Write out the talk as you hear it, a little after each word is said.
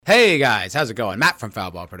Hey guys, how's it going? Matt from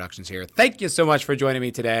Foul Ball Productions here. Thank you so much for joining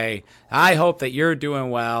me today. I hope that you're doing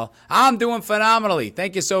well. I'm doing phenomenally.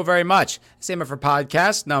 Thank you so very much. Same for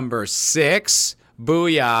podcast number 6.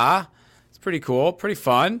 Booyah. It's pretty cool, pretty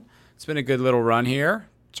fun. It's been a good little run here.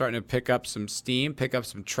 Starting to pick up some steam, pick up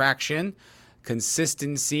some traction,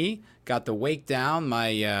 consistency. Got the Wake Down,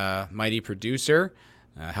 my mighty producer,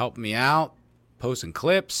 helping me out, posting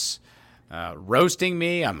clips. Roasting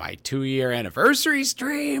me on my 2-year anniversary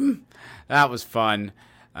stream. That was fun.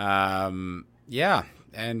 Yeah,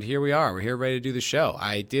 and here we are. We're here ready to do the show.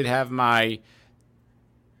 I did have my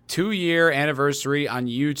 2-year anniversary on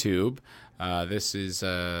YouTube. This is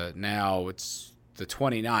now, it's the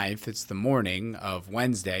 29th. It's the morning of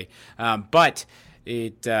Wednesday. But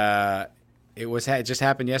it just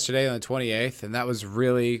happened yesterday on the 28th, and that was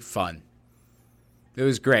really fun. It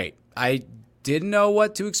was great. I didn't know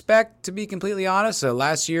what to expect, to be completely honest. So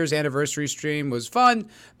last year's anniversary stream was fun,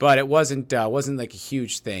 but it wasn't like a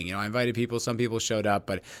huge thing. You know, I invited people, some people showed up,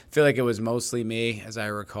 but I feel like it was mostly me, as I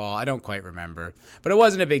recall. I don't quite remember, but it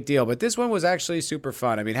wasn't a big deal. But this one was actually super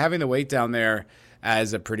fun. I mean, having the Wake Down there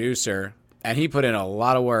as a producer, and he put in a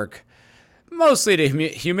lot of work, mostly to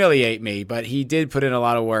humiliate me, but he did put in a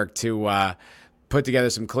lot of work to put together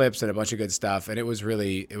some clips and a bunch of good stuff, and it was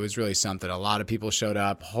really something. A lot of people showed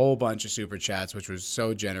up, whole bunch of super chats, which was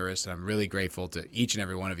so generous, and I'm really grateful to each and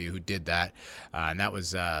every one of you who did that. And that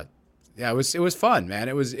was it was fun, man.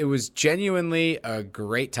 It was genuinely a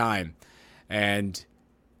great time, and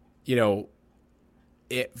you know,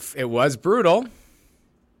 it was brutal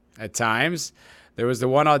at times. There was the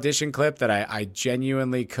one audition clip that I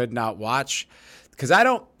genuinely could not watch because I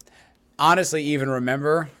don't honestly even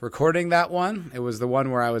remember recording that one. It was the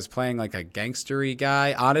one where I was playing like a gangstery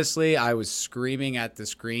guy. Honestly, I was screaming at the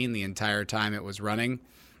screen the entire time it was running.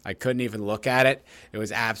 I couldn't even look at it. It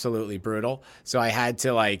was absolutely brutal. So I had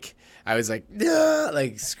to I was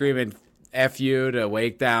like screaming F you to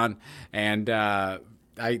Wake Down. And that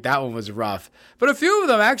one was rough. But a few of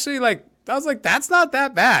them actually I was like, that's not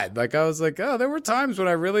that bad. I was like, oh, there were times when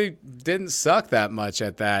I really didn't suck that much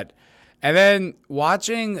at that. And then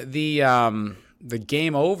watching the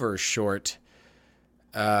Game Over short,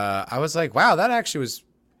 I was like, wow, that actually was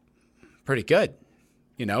pretty good.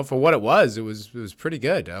 You know, for what it was pretty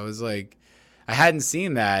good. I was like, I hadn't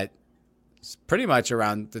seen that pretty much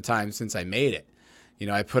around the time since I made it. You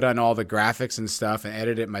know, I put on all the graphics and stuff and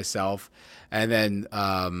edited it myself. And then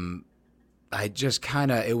I just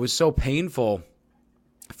it was so painful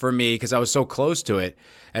for me because I was so close to it.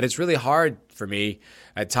 And it's really hard for me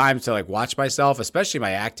at times to watch myself, especially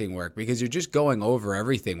my acting work, because you're just going over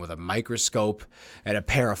everything with a microscope and a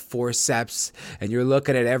pair of forceps, and you're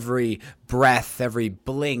looking at every breath, every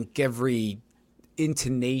blink, every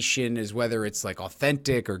intonation, is whether it's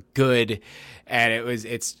authentic or good. And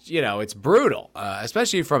it's brutal,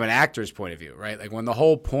 especially from an actor's point of view, right? When the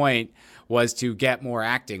whole point was to get more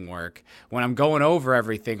acting work, when I'm going over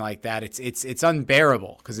everything like that, it's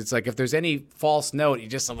unbearable, because it's if there's any false note,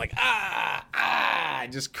 I'm like, I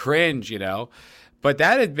just cringe, you know. But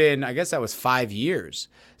that had been, I guess that was 5 years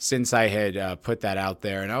since I had put that out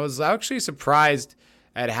there, and I was actually surprised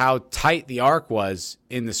at how tight the arc was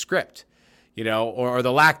in the script, you know, or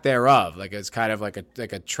the lack thereof. It's kind of like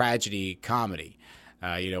a tragedy comedy,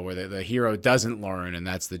 you know, where the hero doesn't learn, and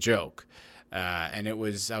that's the joke. And I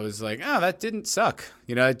was like, oh, that didn't suck.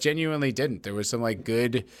 You know, it genuinely didn't. There was some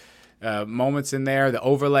good moments in there. The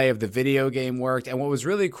overlay of the video game worked. And what was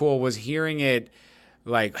really cool was hearing it,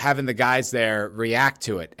 having the guys there react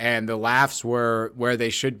to it. And the laughs were where they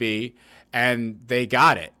should be, and they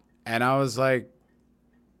got it. And I was like,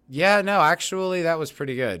 yeah, no, actually, that was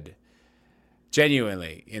pretty good.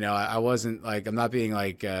 Genuinely, you know, I wasn't I'm not being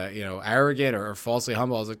you know, arrogant or falsely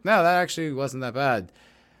humble. I was like, no, that actually wasn't that bad.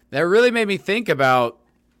 That really made me think about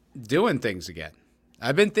doing things again.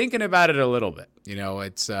 I've been thinking about it a little bit. You know,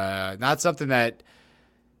 it's not something that,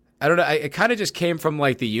 I don't know, it kind of just came from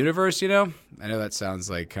the universe, you know? I know that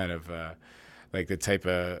sounds kind of the type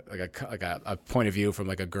of, a point of view from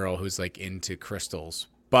a girl who's into crystals.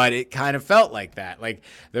 But it kind of felt like that.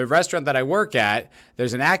 The restaurant that I work at,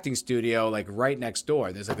 there's an acting studio right next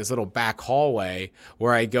door. There's this little back hallway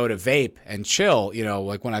where I go to vape and chill, you know,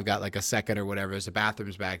 when I've got a second or whatever. There's the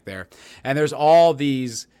bathrooms back there. And there's all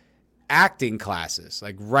these acting classes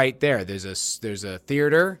right there. There's a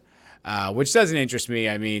theater, which doesn't interest me.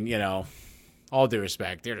 I mean, you know, all due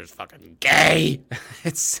respect, theater's fucking gay.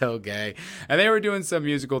 It's so gay. And they were doing some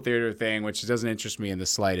musical theater thing, which doesn't interest me in the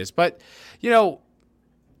slightest. But, you know,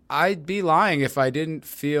 I'd be lying if I didn't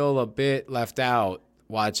feel a bit left out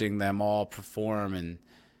watching them all perform. And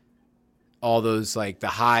all those like the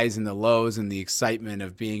highs and the lows and the excitement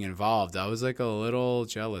of being involved. I was like a little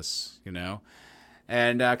jealous,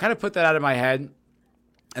 and kind of put that out of my head.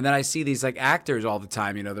 And then I see these like actors all the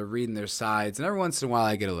time, they're reading their sides, and every once in a while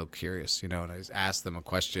I get a little curious, and I just ask them a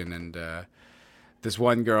question. And this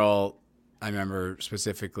one girl I remember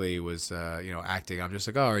specifically was, acting. I'm just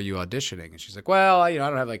like, oh, are you auditioning? And she's like, well, I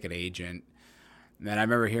don't have like an agent. And then I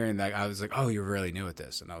remember hearing that. I was like, oh, you're really new at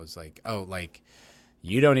this. And I was like, oh, like,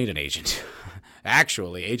 you don't need an agent.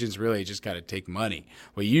 Actually, agents really just got to take money.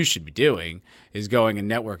 What you should be doing is going and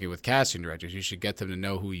networking with casting directors. You should get them to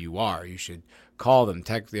know who you are. You should call them,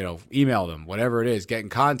 text, email them, whatever it is, get in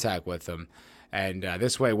contact with them. And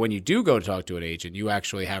this way, when you do go talk to an agent, you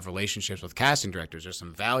actually have relationships with casting directors. There's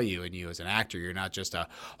some value in you as an actor. You're not just a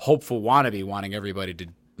hopeful wannabe wanting everybody to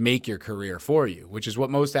make your career for you, which is what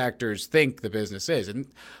most actors think the business is. And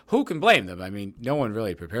who can blame them? I mean, no one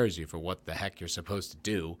really prepares you for what the heck you're supposed to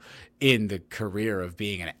do in the career of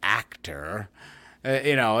being an actor.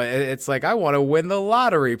 It's like, I want to win the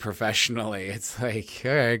lottery professionally. It's like,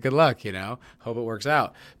 all right, good luck, hope it works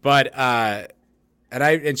out. But,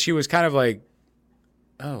 and she was kind of like,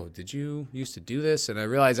 oh, did you used to do this? And I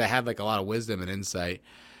realized I had like a lot of wisdom and insight.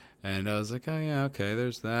 And I was like, oh yeah, okay,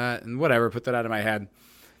 there's that. And whatever, put that out of my head.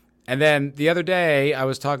 And then the other day, I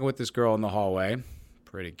was talking with this girl in the hallway.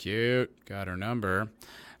 Pretty cute. Got her number.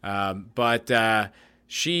 But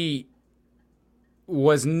she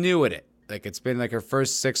was new at it. Like, it's been like her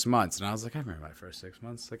first 6 months. And I was like, I remember my first 6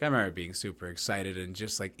 months. Like, I remember being super excited and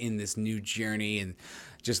just like in this new journey and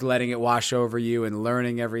just letting it wash over you and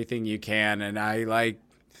learning everything you can. And I like,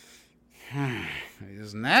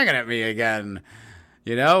 just nagging at me again.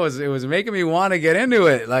 It was making me want to get into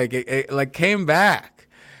it. Like, it like came back.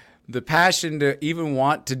 The passion to even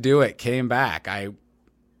want to do it came back. I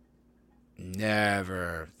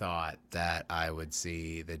never thought that I would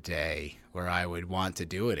see the day where I would want to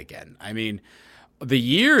do it again. I mean, the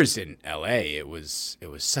years in LA, it was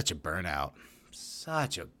such a burnout,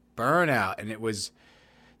 and it was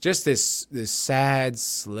just this sad,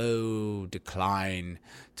 slow decline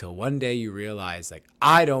till one day you realize, like,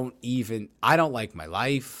 I don't like my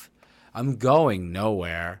life. I'm going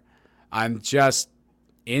nowhere. I'm just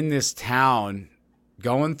in this town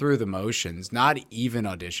going through the motions, not even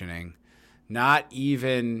auditioning, not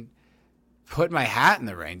even putting my hat in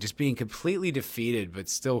the ring, just being completely defeated, but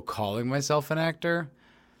still calling myself an actor,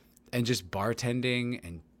 and just bartending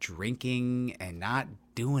and drinking and not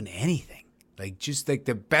doing anything. Like, just like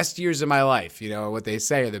the best years of my life, what they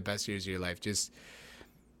say are the best years of your life, just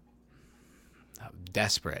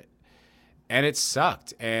desperate. And it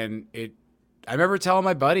sucked. And I remember telling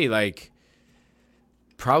my buddy, like,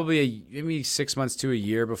 probably maybe 6 months to a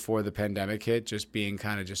year before the pandemic hit, just being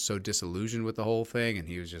kind of just so disillusioned with the whole thing. And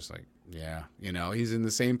he was just like, yeah, he's in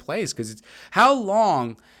the same place. Because it's, how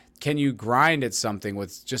long can you grind at something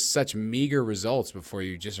with just such meager results before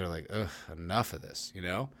you just are like, ugh, enough of this,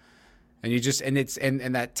 And you just, and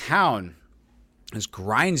that town just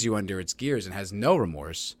grinds you under its gears and has no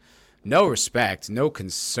remorse, no respect, no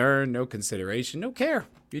concern, no consideration, no care.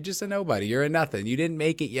 You're just a nobody. You're a nothing. You didn't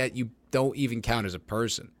make it yet. You don't even count as a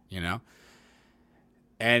person,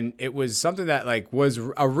 And it was something that like was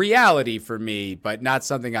a reality for me, but not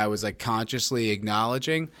something I was like consciously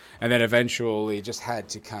acknowledging. And then eventually just had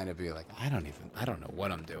to kind of be like, I don't know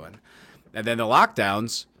what I'm doing. And then the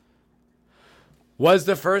lockdowns was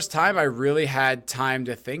the first time I really had time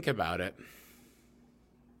to think about it,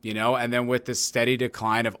 and then with the steady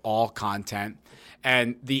decline of all content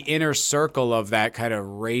and the inner circle of that kind of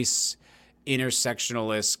race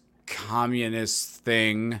intersectionalist communist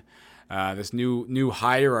thing, this new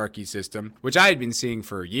hierarchy system, which I had been seeing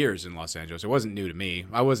for years in Los Angeles. It wasn't new to me.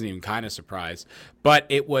 I wasn't even kind of surprised, but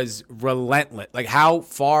it was relentless. Like, how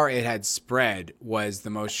far it had spread was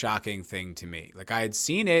the most shocking thing to me. Like, I had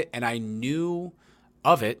seen it and I knew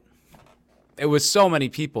of it. It was so many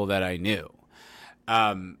people that I knew.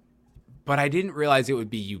 But I didn't realize it would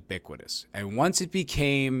be ubiquitous. And once it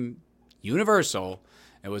became universal,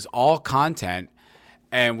 it was all content,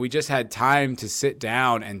 and we just had time to sit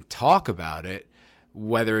down and talk about it,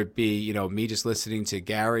 whether it be, me just listening to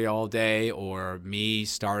Gary all day or me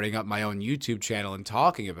starting up my own YouTube channel and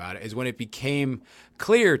talking about it, is when it became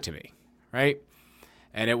clear to me, right?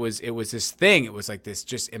 And it was this thing. It was like this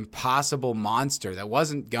just impossible monster that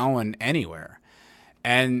wasn't going anywhere.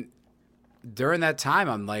 And during that time,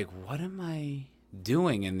 I'm like, what am I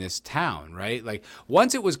doing in this town, right? Like,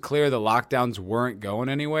 once it was clear the lockdowns weren't going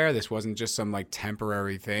anywhere, this wasn't just some like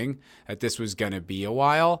temporary thing, that this was going to be a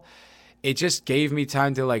while, it just gave me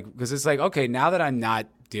time to like, because it's like, okay, now that I'm not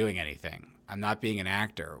doing anything, I'm not being an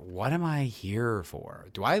actor. What am I here for?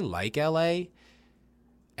 Do I like LA?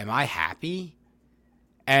 Am I happy?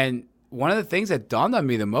 And one of the things that dawned on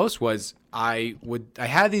me the most was I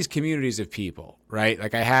had these communities of people, right?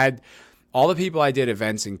 Like I had all the people I did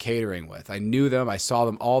events and catering with. I knew them. I saw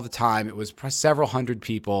them all the time. It was several hundred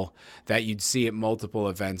people that you'd see at multiple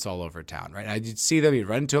events all over town, right? And you'd see them. You'd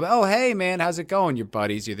run into them. Oh, hey, man, how's it going? Your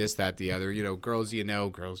buddies, you this, that, the other. Girls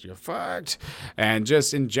girls you're fucked. And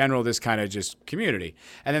just in general, this kind of just community.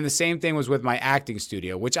 And then the same thing was with my acting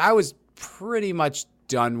studio, which I was pretty much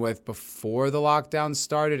done with before the lockdown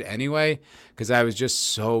started anyway, because I was just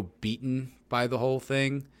so beaten by the whole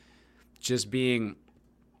thing. Just being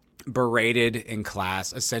berated in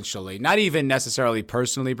class, essentially. Not even necessarily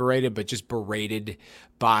personally berated, but just berated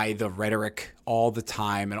by the rhetoric all the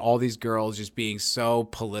time, and all these girls just being so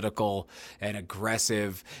political and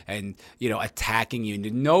aggressive and, attacking you.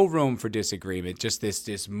 No room for disagreement. Just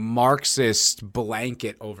this Marxist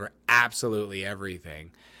blanket over absolutely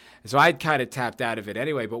everything. So I'd kind of tapped out of it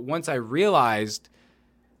anyway. But once I realized,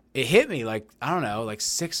 it hit me like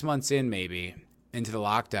 6 months in maybe into the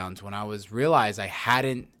lockdowns, when I realized I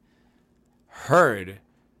hadn't heard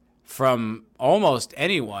from almost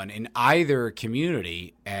anyone in either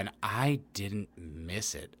community, and I didn't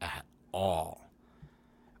miss it at all.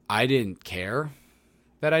 I didn't care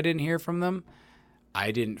that I didn't hear from them.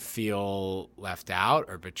 I didn't feel left out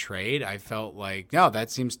or betrayed. I felt like, no,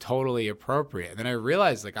 that seems totally appropriate. And then I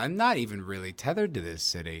realized, I'm not even really tethered to this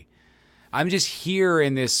city. I'm just here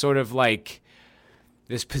in this sort of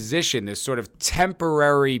this position, this sort of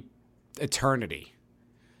temporary eternity.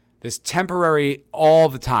 This temporary all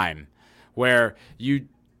the time, where you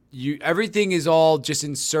everything is all just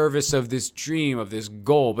in service of this dream, of this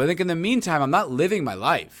goal. But I think in the meantime, I'm not living my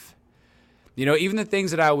life. Even the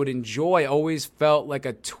things that I would enjoy always felt like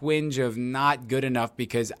a twinge of not good enough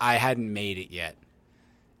because I hadn't made it yet.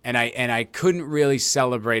 And I couldn't really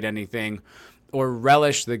celebrate anything or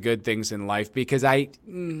relish the good things in life because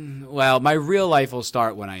my real life will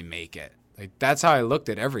start when I make it. That's how I looked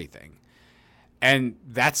at everything. And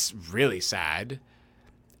that's really sad.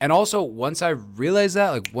 And also, once I realized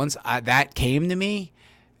that, that came to me,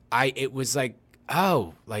 it was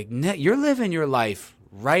you're living your life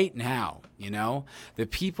right now, The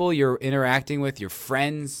people you're interacting with, your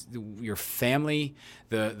friends, your family,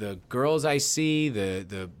 the girls I see,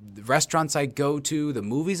 the restaurants I go to, the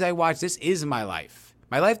movies I watch, this is my life.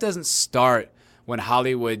 My life doesn't start when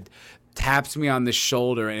Hollywood taps me on the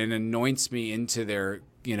shoulder and anoints me into their,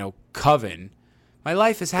 coven. My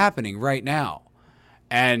life is happening right now.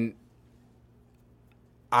 And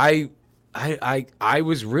I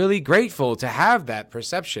was really grateful to have that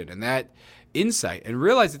perception and that insight and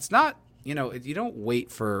realize it's not, you don't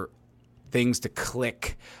wait for things to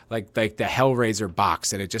click like the Hellraiser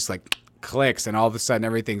box and it just clicks and all of a sudden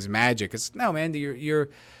everything's magic. It's no, man,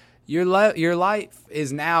 your life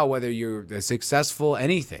is now, whether you're a successful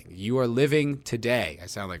anything. You are living today. I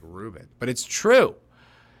sound like Ruben, but it's true.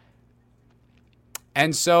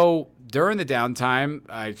 And so during the downtime,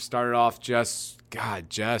 I started off just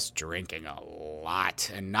drinking a lot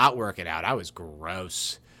and not working out. I was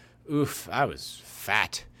gross. Oof, I was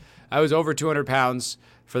fat. I was over 200 pounds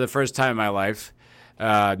for the first time in my life.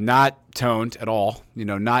 Not toned at all,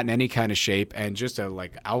 not in any kind of shape, and just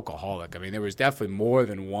alcoholic. I mean, there was definitely more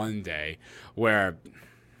than one day where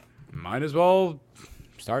might as well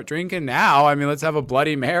start drinking now. I mean, let's have a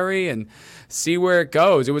Bloody Mary and see where it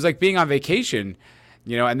goes. It was like being on vacation.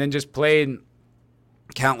 And then just played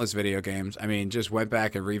countless video games. I mean, just went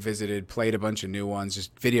back and revisited, played a bunch of new ones,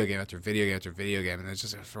 just video game after video game after video game. And it's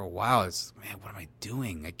just for a while, it's, man, what am I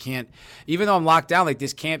doing? I can't, even though I'm locked down,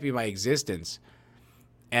 this can't be my existence.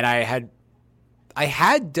 And I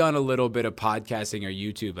had done a little bit of podcasting or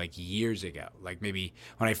YouTube years ago, maybe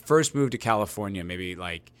when I first moved to California, maybe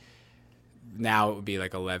now it would be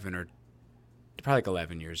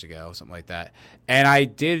 11 years ago, something like that. And I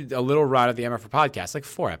did a little run of the MFR podcast,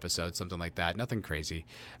 4 episodes, something like that. Nothing crazy.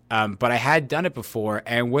 But I had done it before.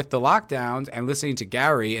 And with the lockdowns and listening to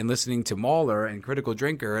Gary and listening to Mahler and Critical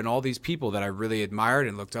Drinker and all these people that I really admired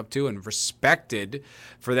and looked up to and respected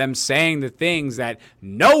for them saying the things that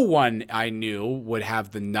no one I knew would have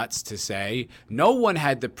the nuts to say. No one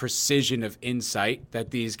had the precision of insight that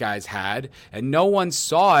these guys had. And no one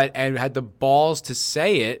saw it and had the balls to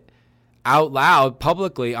say it out loud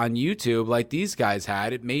publicly on YouTube like these guys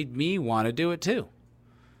had. It made me want to do it too.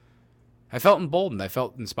 I felt emboldened. I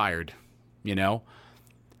felt inspired,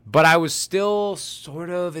 but I was still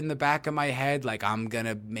sort of in the back of my head, I'm going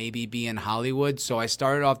to maybe be in Hollywood. So I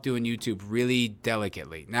started off doing YouTube really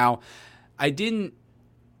delicately. Now, I didn't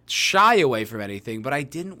shy away from anything, but I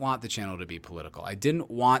didn't want the channel to be political. I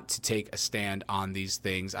didn't want to take a stand on these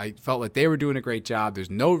things. I felt like they were doing a great job. There's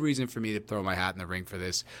no reason for me to throw my hat in the ring for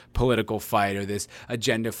this political fight or this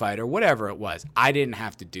agenda fight or whatever it was. I didn't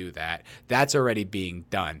have to do that. That's already being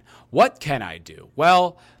done. What can I do?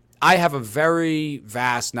 Well, I have a very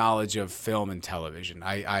vast knowledge of film and television.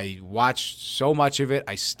 I watch so much of it.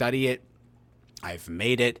 I study it. I've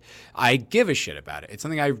made it. I give a shit about it. It's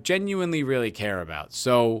something I genuinely really care about.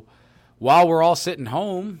 So while we're all sitting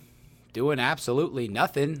home doing absolutely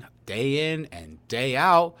nothing day in and day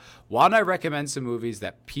out, why don't I recommend some movies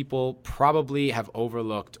that people probably have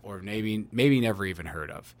overlooked or maybe never even heard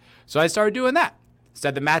of? So I started doing that.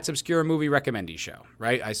 Instead, the Matt's Obscure Movie Recommendee Show,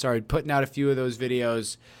 right? I started putting out a few of those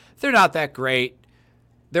videos. They're not that great.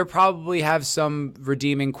 They probably have some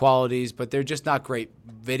redeeming qualities, but they're just not great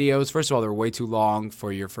videos. First of all, they're way too long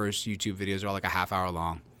for your first YouTube videos. They're all like a half hour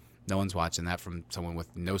long. No one's watching that from someone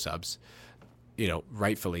with no subs,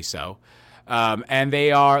 rightfully so. And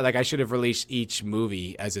they are, like, I should have released each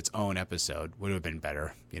movie as its own episode. Would have been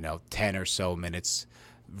better, 10 or so minutes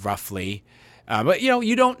roughly. But,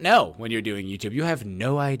 you don't know when you're doing YouTube. You have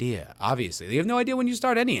no idea, obviously. You have no idea when you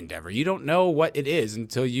start any endeavor. You don't know what it is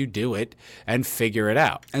until you do it and figure it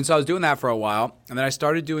out. And so I was doing that for a while. And then I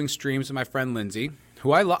started doing streams with my friend Lindsay,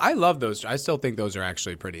 who I love those. I still think those are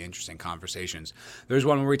actually pretty interesting conversations. There's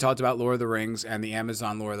one where we talked about Lord of the Rings and the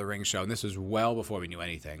Amazon Lord of the Rings show. And this was well before we knew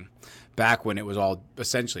anything, back when it was all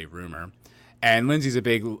essentially rumor. And Lindsay's a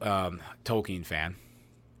big Tolkien fan.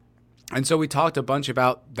 And so we talked a bunch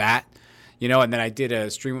about that. And then I did a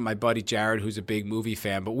stream with my buddy Jared, who's a big movie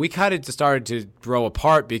fan. But we kind of started to grow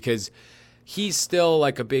apart because he's still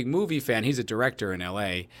like a big movie fan. He's a director in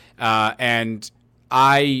LA. And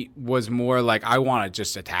I was more like, I want to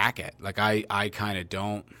just attack it. Like, I kind of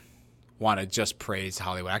don't want to just praise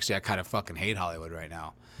Hollywood. Actually, I kind of fucking hate Hollywood right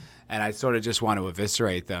now. And I sort of just want to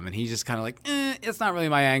eviscerate them. And he's just kind of like, it's not really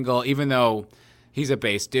my angle, even though he's a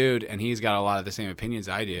base dude and he's got a lot of the same opinions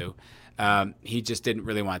I do. He just didn't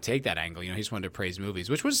really want to take that angle. He just wanted to praise movies,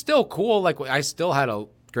 which was still cool. Like, I still had a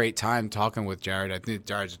great time talking with Jared. I think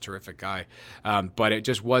Jared's a terrific guy. But it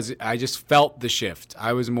just was, I just felt the shift.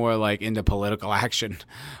 I was more like into political action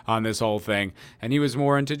on this whole thing. And he was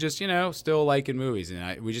more into just, still liking movies.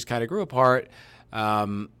 And we just kind of grew apart.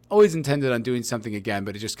 Always intended on doing something again,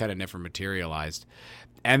 but it just kind of never materialized.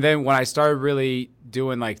 And then when I started really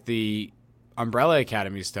doing like the Umbrella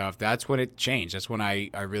Academy stuff, that's when it changed. That's when I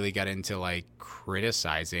really got into like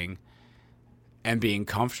criticizing and being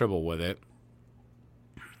comfortable with it.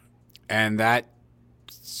 And that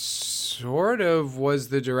sort of was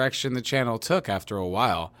the direction the channel took after a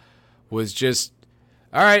while, was just,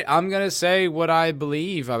 all right, I'm going to say what I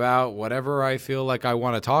believe about whatever I feel like I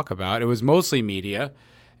want to talk about. It was mostly media,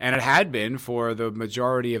 and it had been for the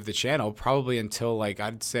majority of the channel, probably until like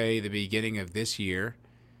I'd say the beginning of this year.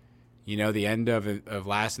 The end of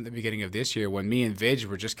last and the beginning of this year, when me and Vidge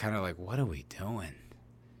were just kind of like, what are we doing?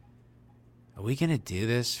 Are we going to do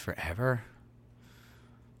this forever?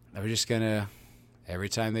 Are we just going to, every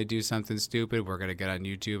time they do something stupid, we're going to get on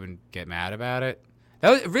YouTube and get mad about it?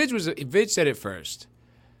 Vidge said it first.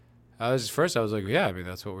 I was like, yeah,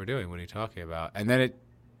 that's what we're doing. What are you talking about? And then the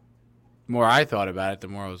more I thought about it, the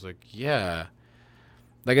more I was like, yeah.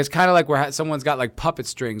 Like, it's kind of like where someone's got like puppet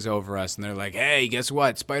strings over us and they're like, hey, guess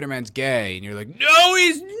what? Spider-Man's gay. And you're like, no,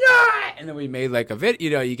 he's not. And then we made like a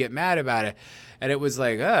video, you get mad about it. And it was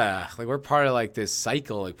like, like we're part of like this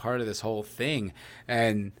cycle, like part of this whole thing.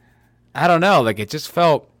 And I don't know, like it just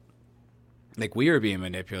felt like we were being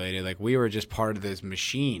manipulated. Like we were just part of this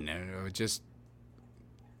machine. And it just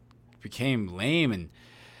became lame. And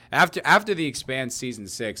after The Expanse season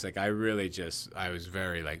 6, like I was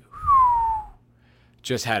very like,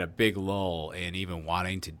 just had a big lull in even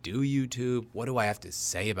wanting to do YouTube. What do I have to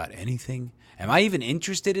say about anything? Am I even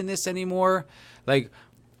interested in this anymore? Like,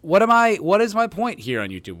 what is my point here on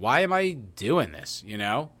YouTube? Why am I doing this,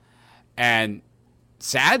 And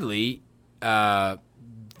sadly,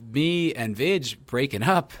 me and Vidge breaking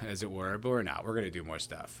up, as it were, but we're not. We're going to do more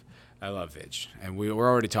stuff. I love Vidge. And we're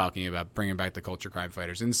already talking about bringing back the Culture Crime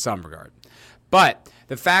Fighters in some regard. But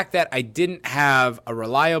the fact that I didn't have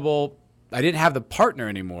the partner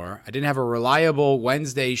anymore. I didn't have a reliable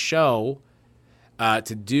Wednesday show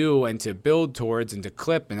to do and to build towards and to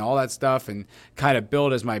clip and all that stuff and kind of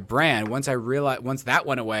build as my brand. Once that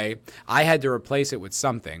went away, I had to replace it with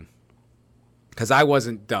something because I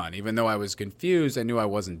wasn't done. Even though I was confused, I knew I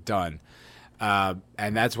wasn't done. And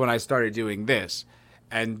that's when I started doing this.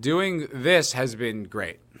 And doing this has been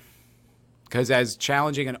great Because as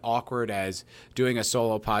challenging and awkward as doing a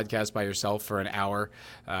solo podcast by yourself for an hour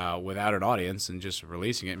without an audience and just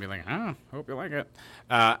releasing it and being like, hope you like it,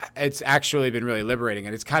 it's actually been really liberating.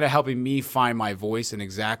 And it's kind of helping me find my voice and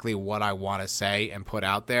exactly what I want to say and put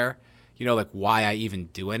out there, like why I even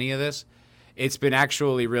do any of this. It's been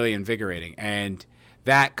actually really invigorating. And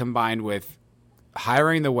that combined with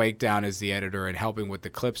hiring the Wake Down as the editor and helping with the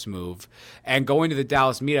Clips move and going to the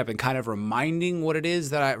Dallas meetup and kind of reminding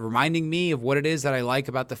me of what it is that I like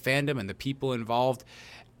about the fandom and the people involved,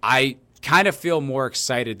 I kind of feel more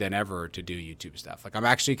excited than ever to do YouTube stuff. Like I'm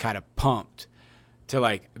actually kind of pumped to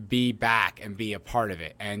like be back and be a part of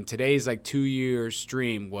it. And today's like 2-year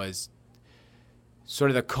stream was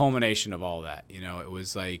sort of the culmination of all that. It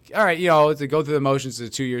was like, all right, to go through the motions of a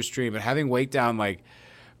 2-year stream, but having Wake Down like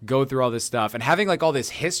go through all this stuff and having like all this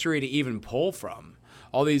history to even pull from,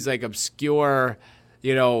 all these like obscure,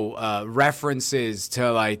 references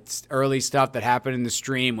to like early stuff that happened in the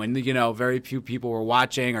stream when, very few people were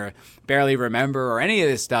watching or barely remember or any of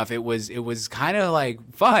this stuff. It was kind of like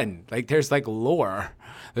fun. Like there's like lore.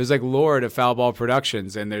 There's like lore to Foul Ball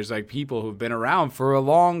Productions, and there's like people who've been around for a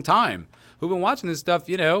long time who've been watching this stuff,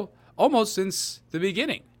 almost since the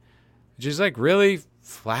beginning, which is like really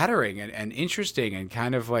flattering and interesting and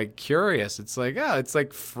kind of like curious. It's like, it's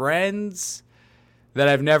like friends that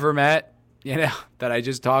I've never met, that I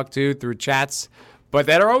just talk to through chats, but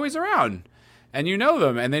that are always around, and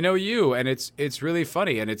them and they know you, and it's really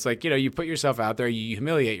funny. And it's like, you put yourself out there, you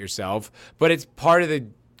humiliate yourself, but it's part of the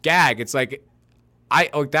gag. It's like,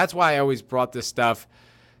 that's why I always brought this stuff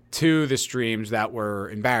to the streams that were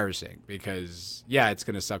embarrassing, because it's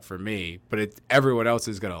going to suck for me, but everyone else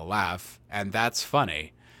is going to laugh, and that's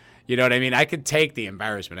funny. You know what I mean? I could take the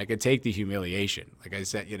embarrassment. I could take the humiliation. Like I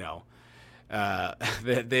said,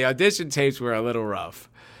 the audition tapes were a little rough.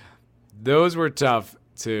 Those were tough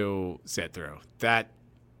to sit through.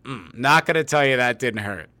 Not going to tell you that didn't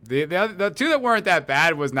hurt. The two that weren't that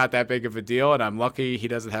bad was not that big of a deal, and I'm lucky he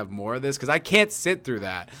doesn't have more of this, because I can't sit through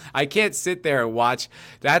that. I can't sit there and watch.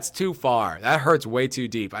 That's too far. That hurts way too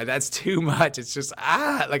deep. That's too much. It's just,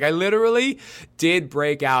 like I literally did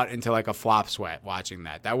break out into like a flop sweat watching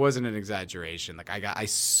that. That wasn't an exaggeration. Like I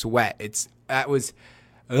sweat. That was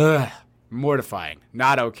mortifying.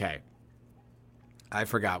 Not okay. I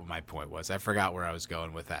forgot what my point was. I forgot where I was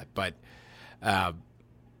going with that, but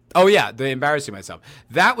the embarrassing myself.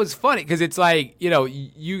 That was funny because it's like,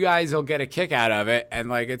 you guys will get a kick out of it, and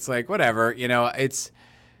like it's like whatever, it's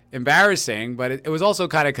embarrassing, but it was also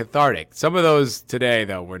kind of cathartic. Some of those today,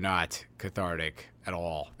 though, were not cathartic at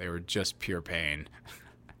all. They were just pure pain.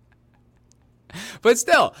 But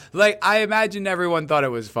still, like, I imagine everyone thought it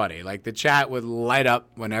was funny. Like, the chat would light up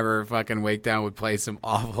whenever fucking Wake Down would play some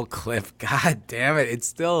awful clip. God damn it. It's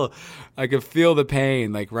still, I can feel the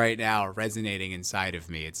pain, like, right now resonating inside of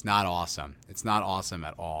me. It's not awesome. It's not awesome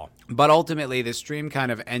at all. But ultimately, the stream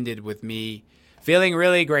kind of ended with me feeling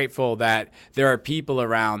really grateful that there are people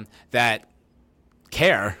around that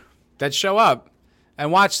care, that show up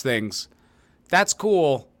and watch things. That's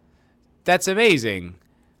cool. That's amazing.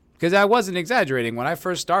 Because I wasn't exaggerating when I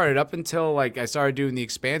first started, up until like I started doing the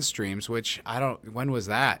Expand streams, which when was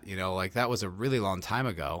that? Like that was a really long time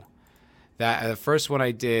ago. That the first one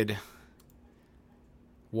I did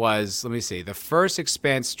was, let me see, the first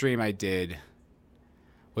Expand stream I did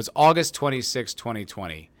was August 26,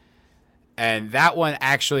 2020. And that one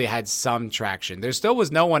actually had some traction. There still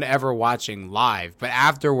was no one ever watching live, but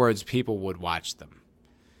afterwards people would watch them.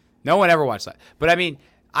 No one ever watched that. But I mean,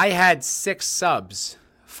 I had 6 subs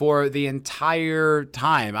for the entire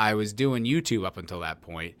time I was doing YouTube up until that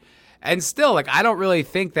point. And still, like, I don't really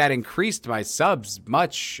think that increased my subs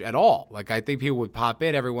much at all. Like, I think people would pop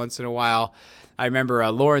in every once in a while. I remember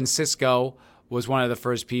Lauren Cisco was one of the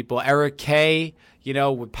first people. Eric K,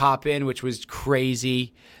 would pop in, which was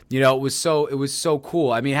crazy. It was so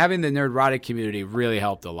cool. I mean, having the Nerdrotic community really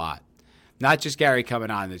helped a lot. Not just Gary coming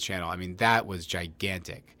on the channel. I mean, that was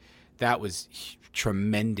gigantic. That was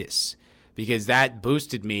tremendous, because that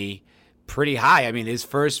boosted me pretty high. I mean, his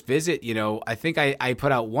first visit, I think I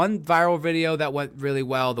put out one viral video that went really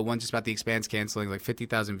well, the one just about the Expanse canceling, like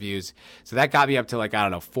 50,000 views. So that got me up to like,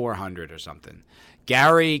 400 or something.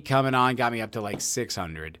 Gary coming on got me up to like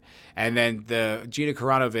 600. And then the Gina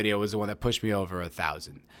Carano video was the one that pushed me over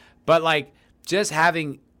 1,000. But like just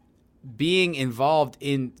being involved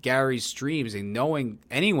in Gary's streams and knowing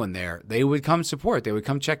anyone there, they would come support. They would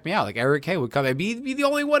come check me out. Like Eric K would come and be the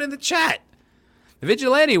only one in the chat. The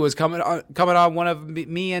Vigilante was coming on one of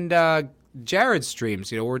me and Jared's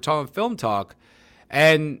streams. We're talking film talk.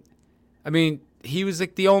 And, I mean, he was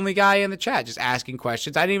like the only guy in the chat just asking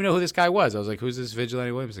questions. I didn't even know who this guy was. I was like, who's this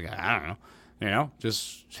Vigilante Williamson guy? I don't know.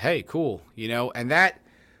 Just, hey, cool, and that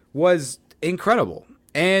was incredible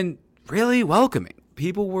and really welcoming.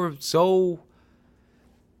 People were so,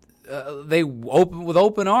 they open with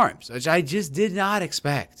open arms, which I just did not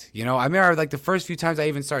expect. I remember like the first few times I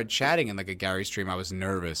even started chatting in like a Gary stream, I was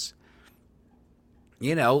nervous.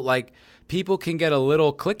 Like people can get a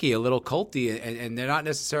little cliquey, a little culty, and they're not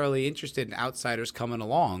necessarily interested in outsiders coming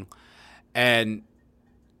along. And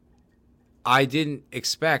I didn't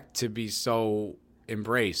expect to be so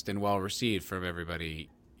embraced and well received from everybody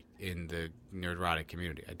in the Nerdrotic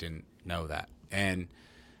community. I didn't know that. And,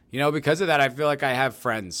 because of that, I feel like I have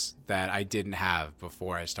friends that I didn't have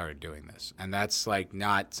before I started doing this. And that's like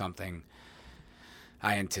not something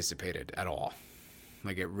I anticipated at all.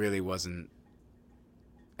 Like it really wasn't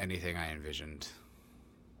anything I envisioned.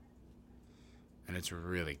 And it's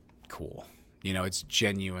really cool. It's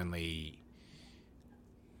genuinely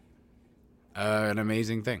an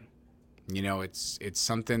amazing thing. It's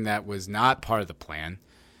something that was not part of the plan.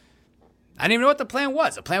 I didn't even know what the plan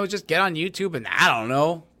was. The plan was just get on YouTube and, I don't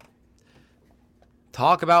know,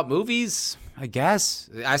 talk about movies, I guess.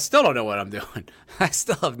 I still don't know what I'm doing. I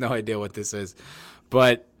still have no idea what this is.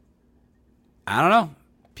 But, I don't know.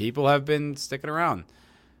 People have been sticking around,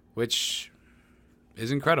 which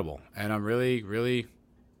is incredible. And I'm really, really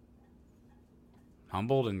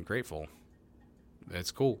humbled and grateful.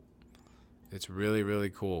 It's cool. It's really, really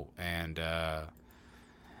cool. And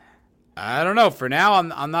I don't know. For now,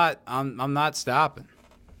 I'm not stopping.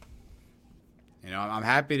 I'm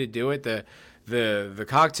happy to do it. The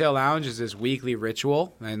cocktail lounge is this weekly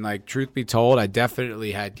ritual, and like truth be told, I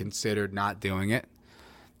definitely had considered not doing it.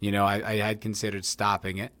 I had considered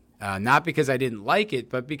stopping it. Not because I didn't like it,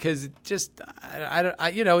 but because it just,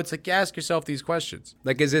 it's like you ask yourself these questions.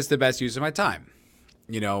 Like, is this the best use of my time?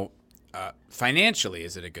 Financially,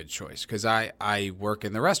 is it a good choice? Because I work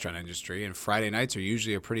in the restaurant industry, and Friday nights are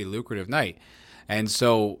usually a pretty lucrative night. And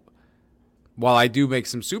so while I do make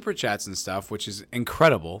some super chats and stuff, which is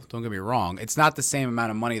incredible, don't get me wrong, it's not the same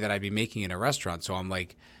amount of money that I'd be making in a restaurant. So I'm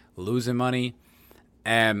like losing money.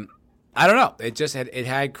 And I don't know. It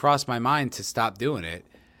had crossed my mind to stop doing it.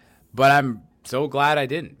 But I'm so glad I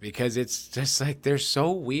didn't, because it's just like they're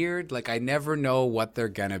so weird. Like I never know what they're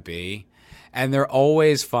going to be. And they're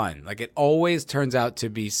always fun. Like it always turns out to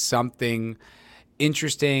be something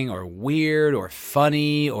interesting or weird or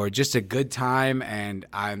funny or just a good time. And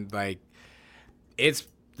I'm like, it's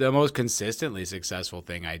the most consistently successful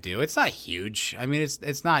thing I do. It's not huge. I mean,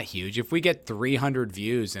 it's not huge. If we get 300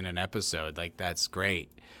 views in an episode, like that's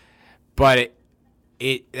great. But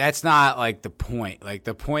that's not like the point. Like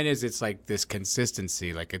the point is it's like this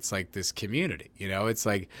consistency. Like it's like this community, it's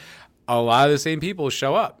like a lot of the same people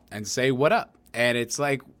show up and say, what up? And it's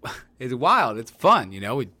like, it's wild. It's fun.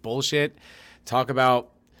 We bullshit, talk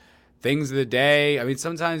about things of the day. I mean,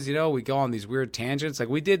 sometimes, we go on these weird tangents. Like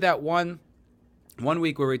we did that one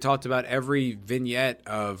week where we talked about every vignette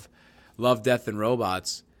of Love, Death, and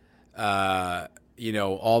Robots, all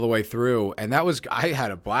the way through. And I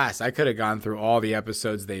had a blast. I could have gone through all the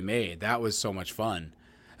episodes they made. That was so much fun.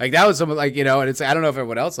 Like that was some like, and it's, I don't know if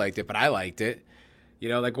everyone else liked it, but I liked it.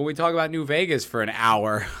 Like when we talk about New Vegas for an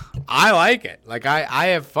hour, I like it. Like I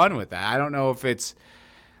have fun with that. I don't know if it's,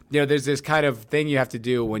 there's this kind of thing you have to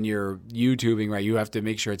do when you're YouTubing, right? You have to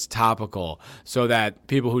make sure it's topical so that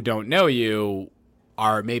people who don't know you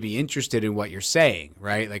are maybe interested in what you're saying,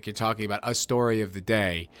 right? Like you're talking about a story of the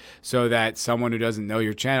day so that someone who doesn't know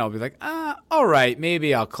your channel will be like, all right,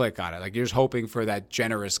 maybe I'll click on it. Like you're just hoping for that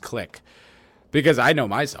generous click. Because I know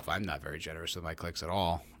myself, I'm not very generous with my clicks at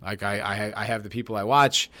all. Like I have the people I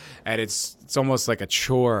watch, and it's almost like a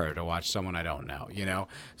chore to watch someone I don't know,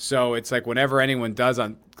 So it's like whenever anyone does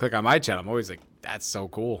click on my channel, I'm always like, that's so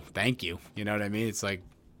cool. Thank you. You know what I mean? It's like,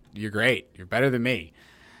 you're great. You're better than me.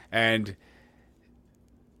 And,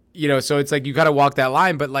 so it's like you got to walk that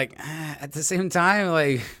line. But like at the same time,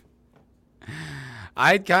 like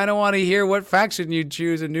I kind of want to hear what faction you'd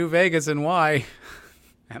choose in New Vegas and why.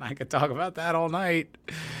 And I could talk about that all night.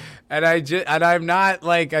 And I'm not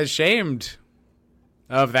like ashamed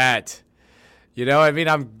of that. I mean,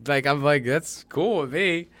 I'm like, that's cool with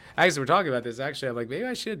me. Actually, we're talking about this. Actually, I'm like, maybe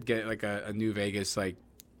I should get like a New Vegas like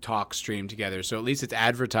talk stream together. So at least it's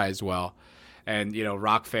advertised well. And,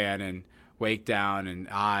 Rock Fan and Wake Down and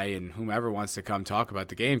I and whomever wants to come talk about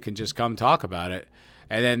the game can just come talk about it.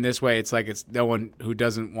 And then this way, it's like it's no one who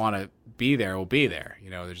doesn't want to be there will be there.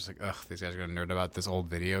 They're just like, ugh, these guys are going to nerd about this old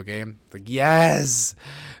video game. Like, yes,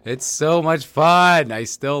 it's so much fun. I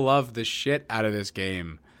still love the shit out of this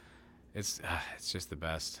game. It's just the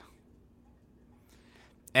best.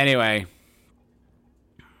 Anyway,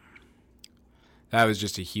 That was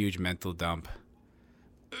just a huge mental dump.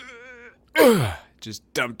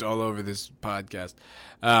 Just dumped all over this podcast.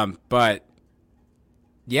 But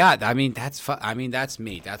yeah, I mean, that's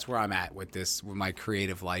me. That's where I'm at with my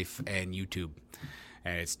creative life and YouTube.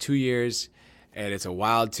 And it's 2 years, and it's a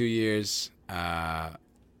wild 2 years. I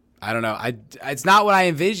don't know. It's not what I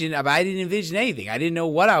envisioned. I didn't envision anything. I didn't know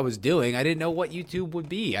what I was doing. I didn't know what YouTube would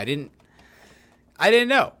be. I didn't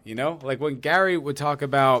know, like when Gary would talk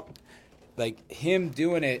about like him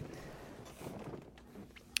doing it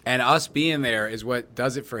and us being there is what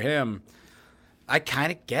does it for him. I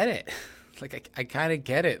kind of get it. Like, I kind of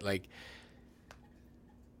get it. Like,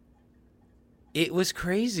 it was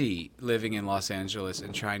crazy living in Los Angeles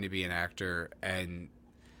and trying to be an actor and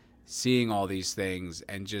seeing all these things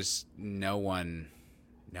and just no one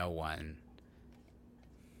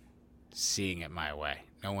seeing it my way.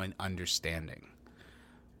 No one understanding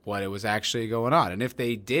what it was actually going on. And if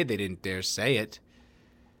they did, they didn't dare say it.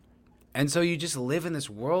 And so you just live in this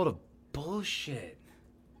world of bullshit.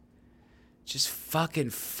 Just fucking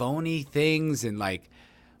phony things and like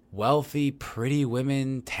wealthy, pretty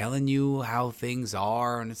women telling you how things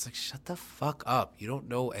are. And it's like, shut the fuck up. You don't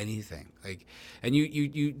know anything. Like, and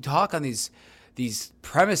you talk on these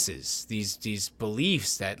premises, these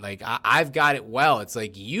beliefs that like, I've got it well. It's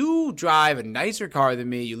like, you drive a nicer car than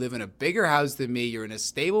me. You live in a bigger house than me. You're in a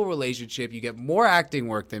stable relationship. You get more acting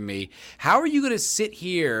work than me. How are you going to sit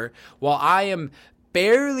here while I am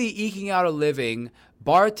barely eking out a living,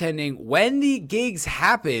 bartending, when the gigs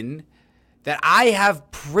happen, that I have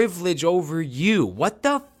privilege over you? What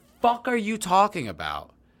the fuck are you talking about?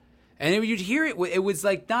 And you'd hear it. It was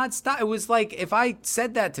like nonstop. It was like if I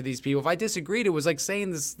said that to these people, if I disagreed, it was like saying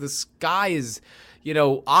the sky is,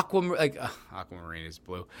 aquamarine is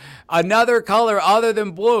blue, another color other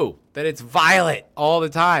than blue. That it's violet all the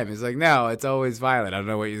time. It's like, no, it's always violet. I don't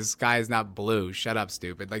know what the sky is not blue. Shut up,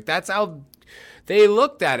 stupid. Like, that's how they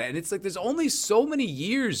looked at it. And it's like, there's only so many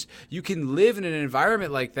years you can live in an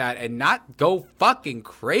environment like that and not go fucking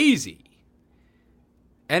crazy.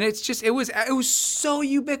 And it's just, it was so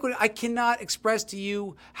ubiquitous. I cannot express to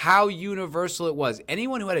you how universal it was.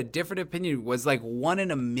 Anyone who had a different opinion was like one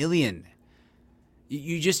in a million.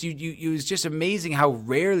 It was just amazing how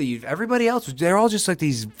rarely everybody else was. They're all just like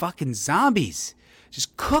these fucking zombies,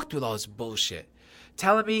 just cooked with all this bullshit.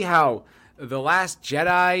 Telling me how The Last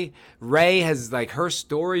Jedi, Rey has like her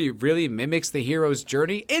story really mimics the hero's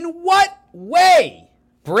journey. In what way,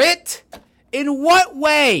 Brit? In what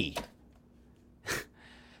way?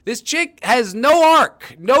 This chick has no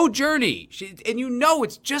arc, no journey. And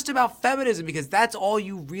it's just about feminism because that's all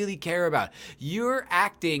you really care about. Your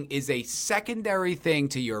acting is a secondary thing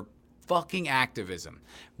to your fucking activism.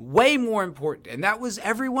 Way more important. And that was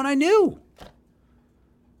everyone I knew.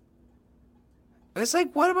 It's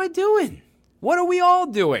like, what am I doing? What are we all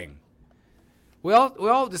doing? We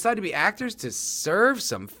all decided to be actors to serve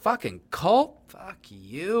some fucking cult? Fuck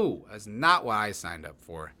you. That's not what I signed up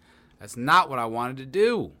for. That's not what I wanted to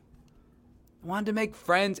do. I wanted to make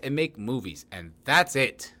friends and make movies, and that's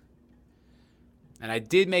it. And I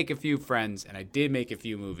did make a few friends, and I did make a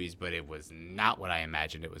few movies, but it was not what I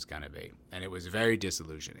imagined it was going to be. And it was very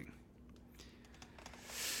disillusioning.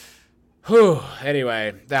 Whew.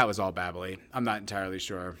 Anyway, that was all babbly. I'm not entirely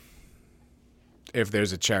sure if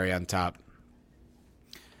there's a cherry on top.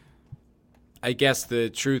 I guess the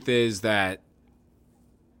truth is that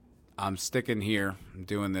I'm sticking here. I'm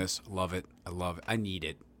doing this. Love it. I love it. I need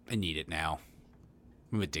it. I need it now.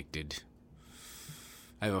 I'm addicted.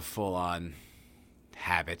 I have a full-on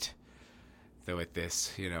habit with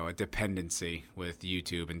this, a dependency with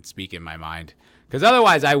YouTube and speaking my mind. Because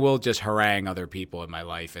otherwise I will just harangue other people in my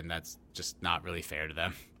life, and that's just not really fair to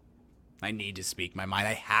them. I need to speak my mind.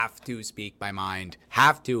 I have to speak my mind.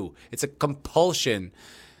 Have to. It's a compulsion.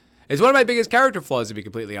 It's one of my biggest character flaws, to be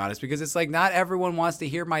completely honest, because it's like not everyone wants to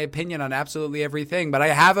hear my opinion on absolutely everything, but I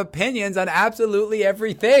have opinions on absolutely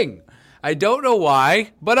everything. I don't know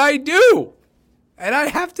why, but I do. And I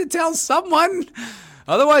have to tell someone.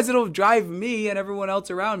 Otherwise, it'll drive me and everyone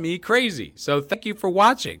else around me crazy. So thank you for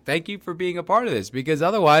watching. Thank you for being a part of this, because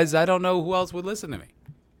otherwise I don't know who else would listen to me.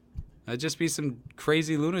 I'd just be some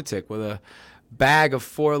crazy lunatic with a bag of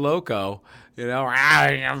Four Loko,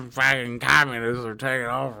 fucking communists are taking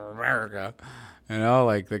over America.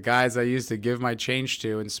 Like the guys I used to give my change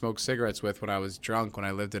to and smoke cigarettes with when I was drunk when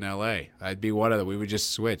I lived in L.A. I'd be one of them. We would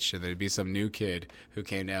just switch, and there'd be some new kid who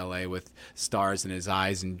came to L.A. with stars in his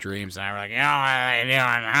eyes and dreams, and I'd be like, what are they doing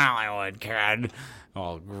in Hollywood, kid?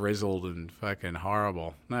 All grizzled and fucking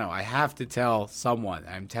horrible. No, I have to tell someone.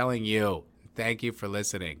 I'm telling you. Thank you for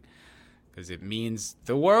listening, because it means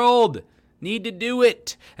the world. need to do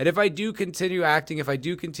it. And if I do continue acting, if I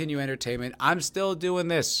do continue entertainment, I'm still doing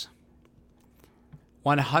this.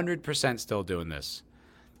 100% still doing this.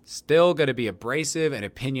 Still going to be abrasive and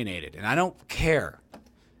opinionated. And I don't care.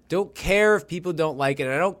 Don't care if people don't like it.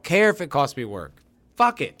 And I don't care if it costs me work.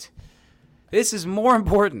 Fuck it. This is more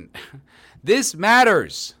important. This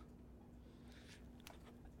matters.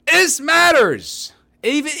 This matters.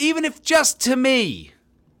 Even if just to me,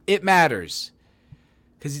 it matters.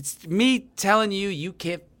 Because it's me telling you, you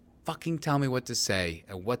can't fucking tell me what to say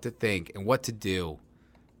and what to think and what to do.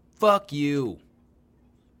 Fuck you.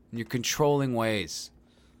 In your controlling ways.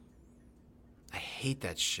 I hate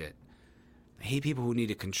that shit. I hate people who need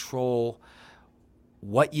to control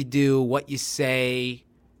what you do, what you say,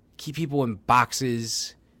 keep people in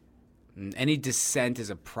boxes. And any dissent is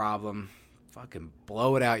a problem. Fucking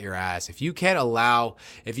blow it out your ass. If you can't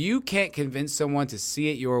convince someone to see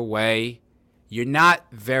it your way, you're not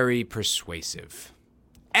very persuasive.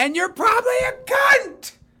 And you're probably a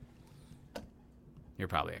cunt. You're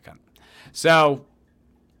probably a cunt. So,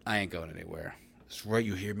 I ain't going anywhere. That's right,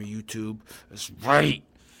 you hear me, YouTube? That's right.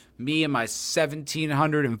 Me and my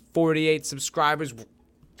 1,748 subscribers, we're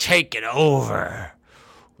taking over.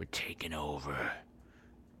 We're taking over.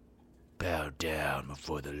 Bow down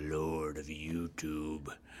before the Lord of YouTube.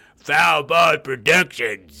 Foulball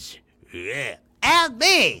Productions. Yeah. And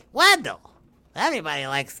me, Wendell. Everybody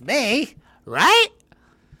likes me, right?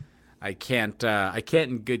 I can't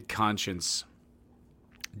in good conscience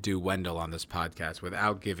do Wendell on this podcast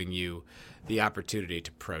without giving you the opportunity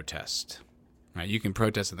to protest. Right? You can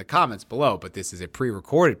protest in the comments below, but this is a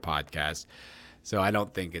pre-recorded podcast, so I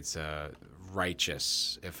don't think it's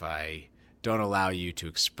righteous if I don't allow you to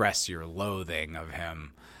express your loathing of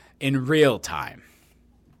him in real time.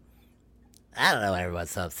 I don't know what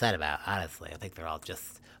everyone's so upset about, honestly. I think they're all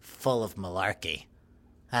just full of malarkey.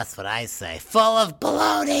 That's what I say. Full of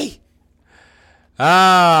baloney!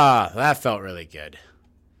 Ah, that felt really good.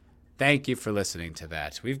 Thank you for listening to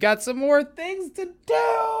that. We've got some more things to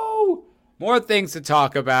do. More things to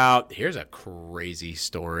talk about. Here's a crazy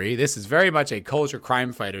story. This is very much a Culture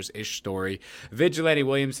Crime Fighters-ish story. Vigilante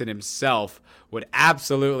Williamson himself would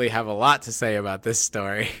absolutely have a lot to say about this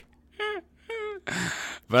story.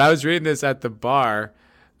 But I was reading this at the bar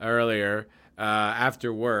earlier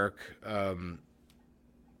after work.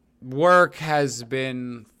 Work has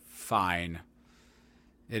been fine.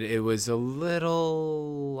 It was a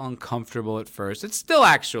little uncomfortable at first. It's still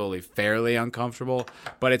actually fairly uncomfortable,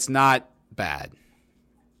 but it's not bad.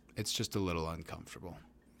 It's just a little uncomfortable.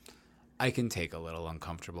 I can take a little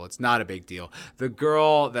uncomfortable. It's not a big deal. The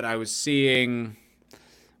girl that I was seeing,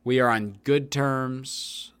 we are on good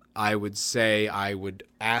terms. I would say I would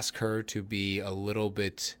ask her to be a little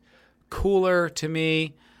bit cooler to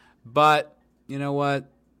me, but you know what?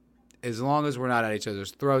 As long as we're not at each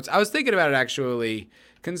other's throats. I was thinking about it actually,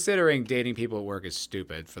 considering dating people at work is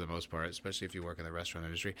stupid for the most part, especially if you work in the restaurant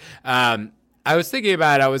industry. I was thinking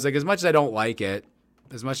about it. I was like, as much as I don't like it,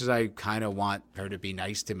 as much as I kind of want her to be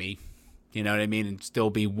nice to me, you know what I mean, and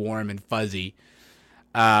still be warm and fuzzy.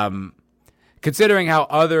 Considering how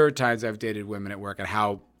other times I've dated women at work and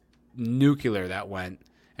how nuclear that went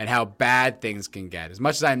and how bad things can get. As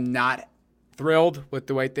much as I'm not thrilled with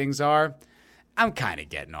the way things are, I'm kind of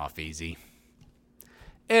getting off easy.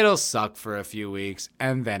 It'll suck for a few weeks,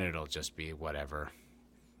 and then it'll just be whatever.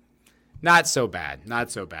 Not so bad. Not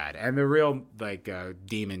so bad. And the real,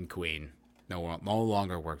 demon queen no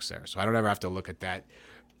longer works there. So I don't ever have to look at that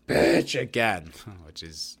bitch again, which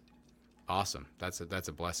is awesome. That's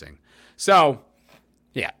a blessing. So,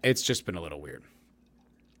 yeah, it's just been a little weird.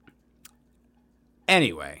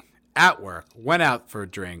 Anyway, at work, went out for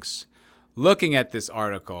drinks, looking at this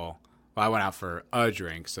article. Well, I went out for a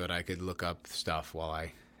drink so that I could look up stuff while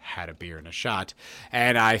I had a beer and a shot.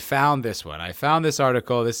 And I found this one. I found this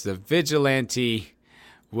article. This is a Vigilante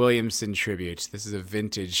Williamson tribute. This is a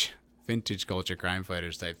vintage Culture Crime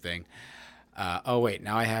Fighters type thing. Wait,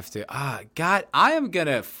 now I have to. God, I am going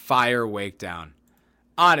to fire Wake down.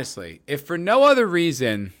 Honestly, if for no other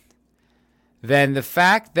reason than the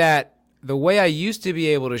fact that the way I used to be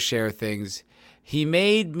able to share things, he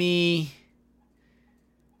made me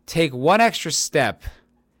take one extra step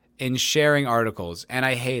in sharing articles, and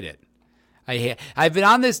I hate it. I've been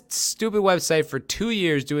on this stupid website for 2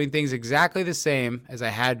 years doing things exactly the same as I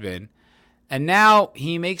had been, and now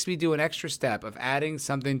he makes me do an extra step of adding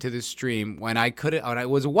something to the stream when I couldn't. When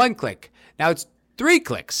it was 1 click. Now it's 3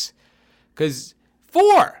 clicks, because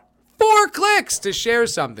 4 clicks to share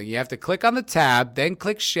something. You have to click on the tab, then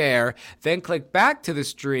click share, then click back to the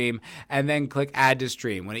stream, and then click add to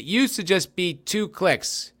stream. When it used to just be 2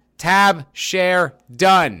 clicks. Tab, share,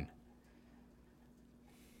 done.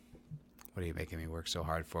 What are you making me work so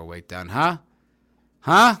hard for? Weight down, huh?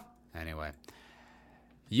 Huh? Anyway.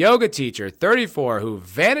 Yoga teacher, 34, who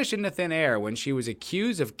vanished into thin air when she was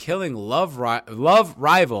accused of killing love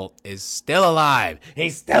rival, is still alive.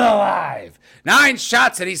 He's still alive. 9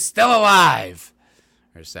 shots and he's still alive.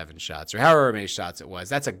 Or 7 shots, or however many shots it was.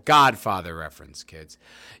 That's a Godfather reference, kids.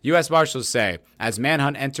 U.S. Marshals say, as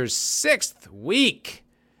manhunt enters 6th week,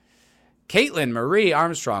 Caitlin Marie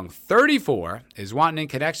Armstrong, 34, is wanted in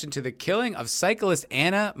connection to the killing of cyclist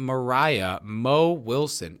Anna Mariah Mo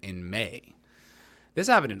Wilson in May. This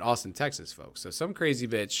happened in Austin, Texas, folks. So some crazy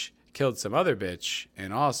bitch killed some other bitch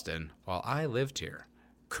in Austin while I lived here.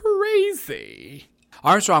 Crazy.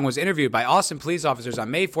 Armstrong was interviewed by Austin police officers on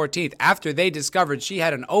May 14th after they discovered she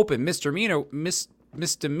had an open misdemeanor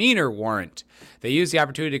warrant. They used the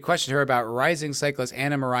opportunity to question her about rising cyclist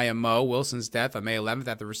Anna Mariah Mo Wilson's death on May 11th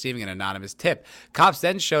after receiving an anonymous tip. Cops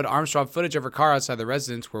then showed Armstrong footage of her car outside the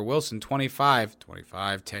residence where Wilson, 25,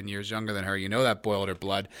 10 years younger than her, you know that boiled her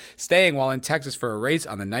blood, staying while in Texas for a race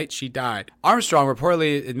on the night she died. Armstrong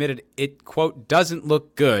reportedly admitted it, quote, doesn't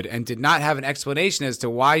look good and did not have an explanation as to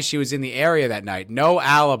why she was in the area that night. No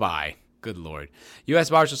alibi. Good Lord.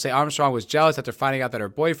 U.S. Marshals say Armstrong was jealous after finding out that her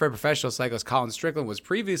boyfriend, professional cyclist Colin Strickland, was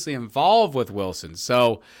previously involved with Wilson.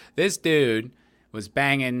 So this dude was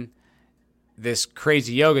banging this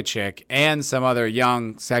crazy yoga chick and some other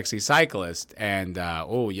young, sexy cyclist. And,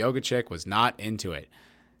 yoga chick was not into it.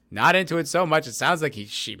 Not into it so much, it sounds like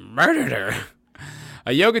she murdered her.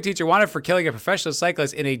 A yoga teacher wanted for killing a professional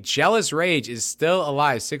cyclist in a jealous rage is still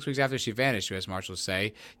alive 6 weeks after she vanished, U.S. Marshals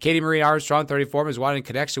say. Katie Marie Armstrong, 34, was wanted in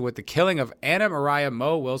connection with the killing of Anna Mariah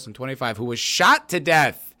Mo Wilson, 25, who was shot to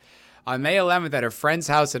death on May 11th at her friend's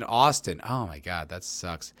house in Austin. Oh, my God, that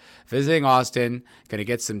sucks. Visiting Austin, going to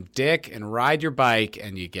get some dick and ride your bike,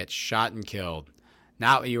 and you get shot and killed.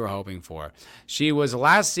 Not what you were hoping for. She was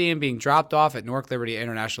last seen being dropped off at Newark Liberty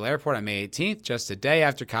International Airport on May 18th, just a day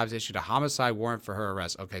after cops issued a homicide warrant for her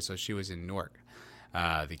arrest. Okay, so she was in Newark,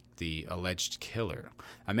 the alleged killer.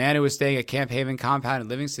 A man who was staying at Camp Haven compound in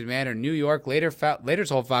Livingston Manor, New York, later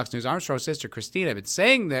told Fox News Armstrong's sister Christina had been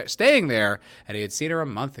staying there, and he had seen her a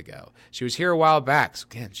month ago. She was here a while back, so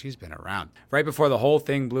again, she's been around. Right before the whole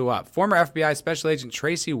thing blew up, former FBI Special Agent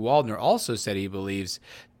Tracy Waldner also said he believes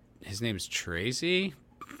his name is Tracy.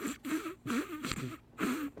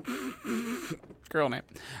 Girl name.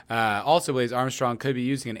 Also believes Armstrong could be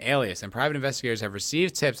using an alias, and private investigators have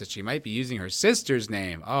received tips that she might be using her sister's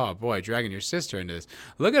name. Oh, boy, dragging your sister into this.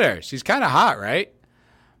 Look at her. She's kind of hot, right?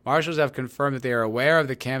 Marshals have confirmed that they are aware of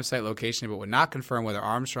the campsite location, but would not confirm whether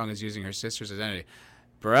Armstrong is using her sister's identity.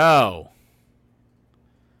 Bro.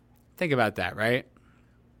 Think about that, right?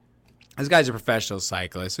 This guy's a professional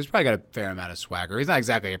cyclist. He's probably got a fair amount of swagger. He's not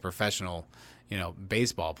exactly a professional,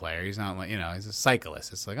 baseball player. He's not like, he's a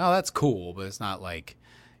cyclist. It's like, oh, that's cool, but it's not like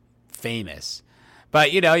famous.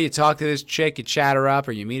 But, you talk to this chick, you chat her up,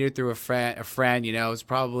 or you meet her through a friend, it's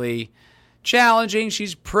probably challenging.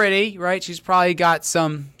 She's pretty, right? She's probably got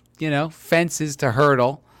some, fences to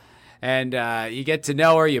hurdle. And you get to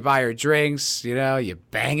know her, you buy her drinks, you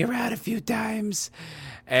bang her out a few times.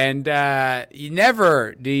 And you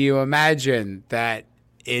never do you imagine that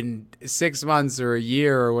in 6 months or a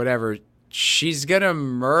year or whatever, she's going to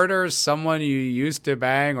murder someone you used to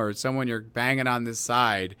bang or someone you're banging on the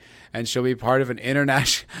side, and she'll be part of an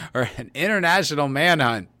international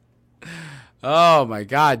manhunt. Oh, my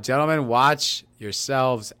God. Gentlemen, watch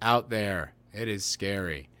yourselves out there. It is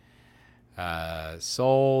scary.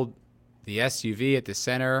 Sold the SUV at the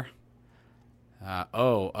center.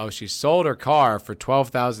 She sold her car for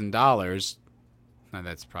 $12,000. No,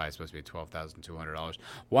 that's probably supposed to be $12,200.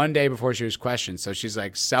 One day before she was questioned. So she's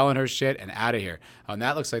like selling her shit and out of here. Oh, and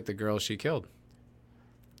that looks like the girl she killed.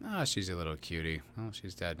 Oh, she's a little cutie. Oh,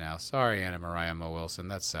 she's dead now. Sorry, Anna Mariah Mo Wilson.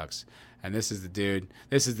 That sucks. And this is the dude.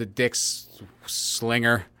 This is the dick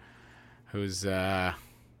slinger who's...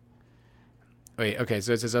 So it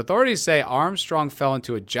says authorities say Armstrong fell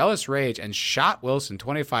into a jealous rage and shot Wilson,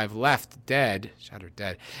 25, shot her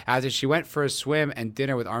dead, after she went for a swim and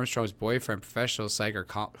dinner with Armstrong's boyfriend, professional cycler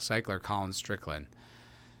Colin Strickland.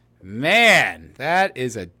 Man, that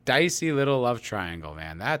is a dicey little love triangle,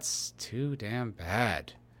 man. That's too damn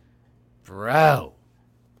bad. Bro.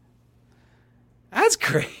 That's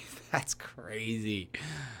crazy. That's crazy.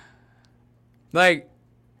 Like,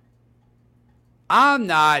 I'm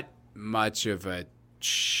not much of a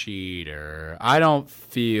cheater. I don't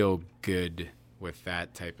feel good with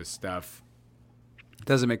that type of stuff. It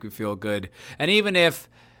doesn't make me feel good. And even if,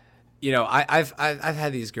 I've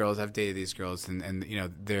had these girls, I've dated these girls, and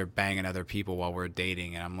they're banging other people while we're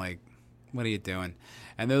dating, and I'm like, what are you doing?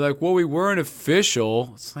 And they're like, well, we weren't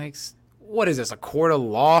official. It's like, what is this, a court of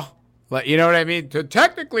law? Like, you know what I mean?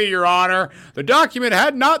 Technically, Your Honor, the document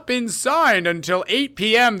had not been signed until 8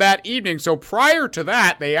 p.m. that evening. So prior to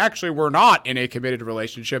that, they actually were not in a committed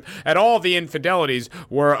relationship, and all the infidelities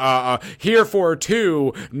were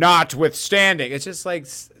herefor notwithstanding. It's just like,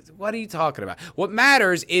 what are you talking about? What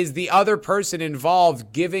matters is the other person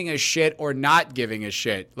involved giving a shit or not giving a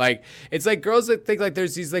shit. Like, it's like girls that think like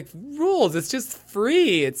there's these like rules. It's just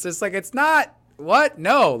free. It's just like, it's not, what?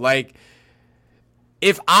 No, like,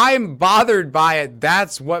 if I'm bothered by it,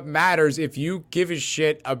 that's what matters. If you give a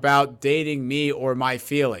shit about dating me or my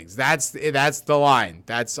feelings, that's the line.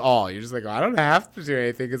 That's all. You're just like, I don't have to do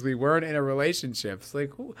anything because we weren't in a relationship. It's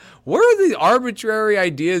like, what are the arbitrary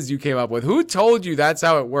ideas you came up with? Who told you that's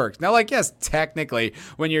how it works? Now, like, yes, technically,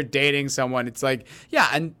 when you're dating someone, it's like, yeah,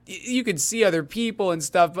 and you can see other people and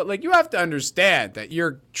stuff, but like, you have to understand that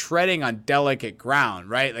you're treading on delicate ground,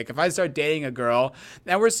 right? Like, if I start dating a girl,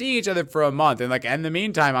 and we're seeing each other for a month, and like, in the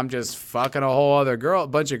meantime, I'm just fucking a whole other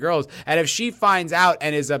bunch of girls. And if she finds out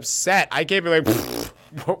and is upset, I can't be like,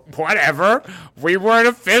 whatever, we weren't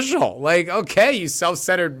official. Like, okay, you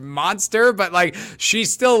self-centered monster, but like, she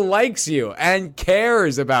still likes you and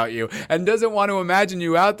cares about you and doesn't want to imagine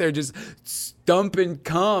you out there just dumping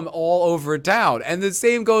cum all over town. And the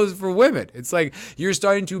same goes for women. It's like, you're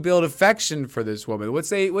starting to build affection for this woman. Let's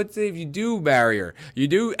say if you do marry her, you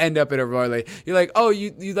do end up in a relationship. You're like, oh,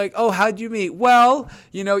 you like, oh, how'd you meet? Well,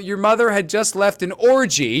 you know, your mother had just left an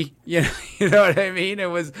orgy. You know what I mean?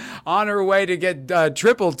 It was on her way to get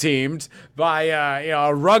triple teamed by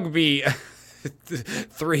a rugby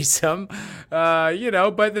threesome,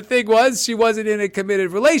 but the thing was, she wasn't in a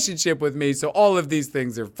committed relationship with me, so all of these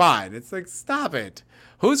things are fine. It's like, stop it.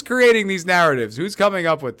 Who's creating these narratives? Who's coming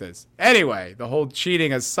up with this? Anyway, the whole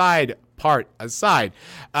cheating aside, I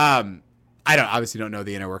obviously don't know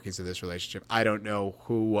the inner workings of this relationship. I don't know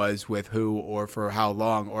who was with who or for how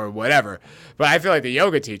long or whatever. But I feel like the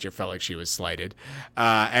yoga teacher felt like she was slighted.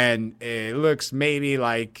 And it looks maybe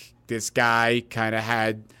like this guy kind of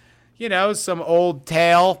had, some old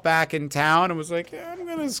tale back in town and was like, yeah, I'm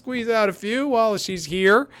going to squeeze out a few while she's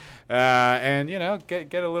here and,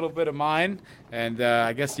 get a little bit of mine. And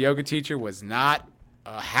I guess the yoga teacher was not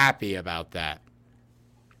happy about that.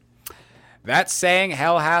 That saying,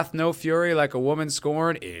 hell hath no fury like a woman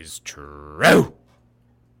scorned, is true.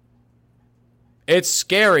 It's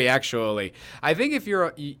scary, actually. I think if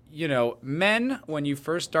you're, men, when you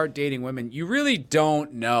first start dating women, you really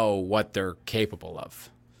don't know what they're capable of.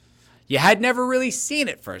 You had never really seen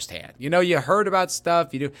it firsthand. You heard about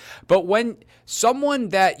stuff, you do. But when someone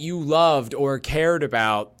that you loved or cared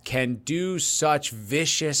about can do such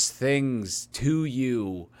vicious things to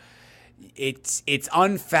you, it's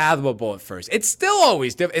unfathomable at first. It's still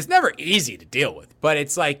always difficult. It's never easy to deal with, but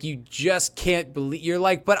it's like you just can't believe. You're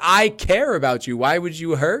like, but I care about you. Why would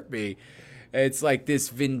you hurt me? It's like this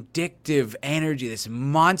vindictive energy, this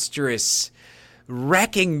monstrous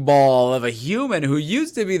wrecking ball of a human who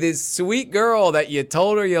used to be this sweet girl that you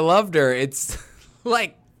told her you loved her. It's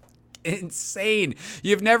like insane.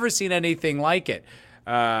 You've never seen anything like it.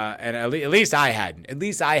 And at least I hadn't. At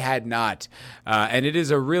least I had not. And it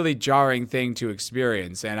is a really jarring thing to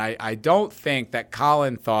experience. And I don't think that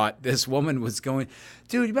Colin thought this woman was going,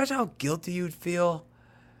 dude, imagine how guilty you'd feel.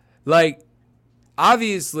 Like,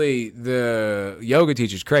 obviously, the yoga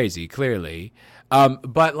teacher's crazy, clearly.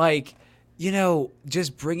 But, like,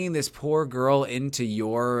 just bringing this poor girl into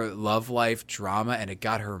your love life drama and it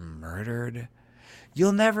got her murdered,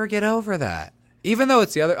 you'll never get over that. Even though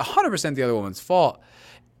it's 100% the other woman's fault,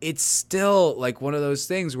 it's still like one of those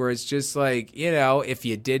things where it's just like, if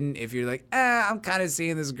you're like, I'm kind of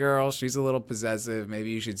seeing this girl, she's a little possessive, maybe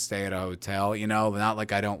you should stay at a hotel, not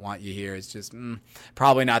like I don't want you here. It's just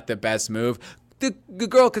probably not the best move. The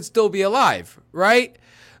girl could still be alive, right?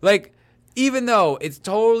 Like, even though it's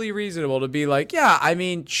totally reasonable to be like, yeah, I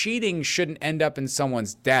mean, cheating shouldn't end up in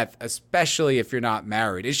someone's death, especially if you're not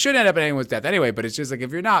married. It should end up in anyone's death anyway, but it's just like,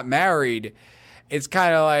 if you're not married, it's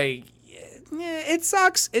kind of like, yeah, it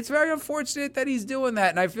sucks. It's very unfortunate that he's doing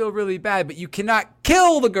that, and I feel really bad, but you cannot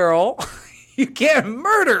kill the girl. You can't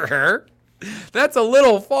murder her. That's a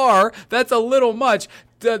little far. That's a little much.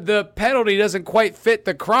 The penalty doesn't quite fit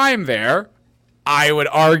the crime there, I would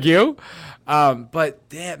argue. But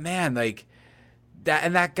that man, like that,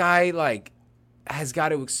 and that guy, like, has got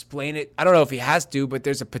to explain it. I don't know if he has to, but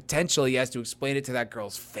there's a potential he has to explain it to that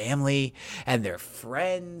girl's family and their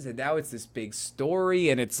friends. And now it's this big story.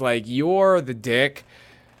 And it's like, you're the dick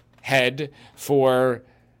head for,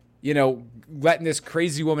 letting this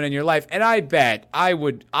crazy woman in your life. And I bet I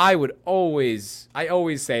always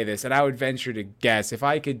say this, and I would venture to guess, if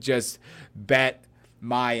I could just bet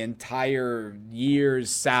my entire year's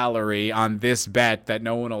salary on this bet that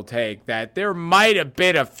no one will take, that there might have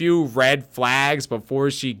been a few red flags before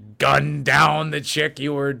she gunned down the chick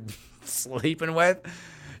you were sleeping with,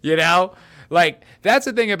 you know? Like, that's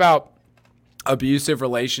the thing about abusive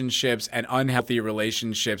relationships and unhealthy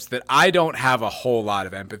relationships that I don't have a whole lot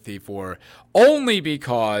of empathy for, only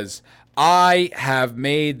because I have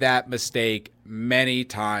made that mistake many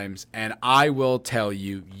times, and I will tell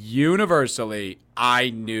you universally,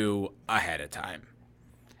 I knew ahead of time.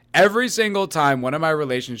 Every single time one of my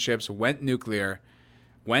relationships went nuclear,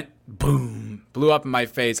 went boom, blew up in my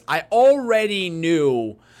face, I already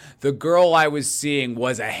knew the girl I was seeing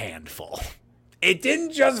was a handful. It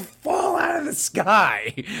didn't just fall out of the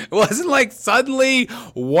sky. It wasn't like suddenly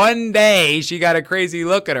one day she got a crazy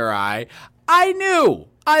look in her eye. I knew.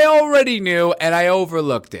 I already knew, and I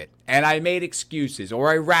overlooked it. And I made excuses,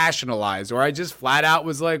 or I rationalized, or I just flat out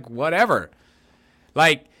was like, whatever.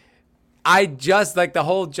 Like, I just, like the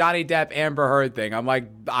whole Johnny Depp Amber Heard thing. I'm like,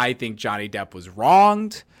 I think Johnny Depp was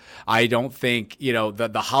wronged. I don't think,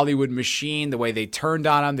 the Hollywood machine, the way they turned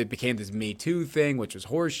on him, it became this Me Too thing, which was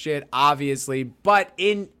horseshit, obviously. But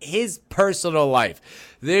in his personal life,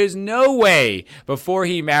 there's no way before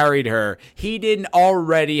he married her, he didn't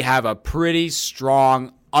already have a pretty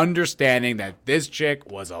strong understanding that this chick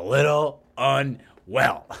was a little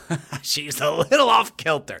unwell. She's a little off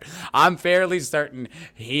kilter. I'm fairly certain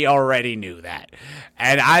he already knew that.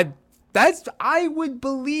 And I would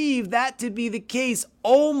believe that to be the case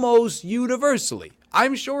almost universally.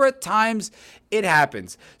 I'm sure at times it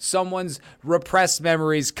happens. Someone's repressed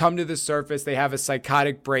memories come to the surface. They have a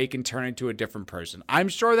psychotic break and turn into a different person. I'm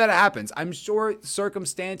sure that happens. I'm sure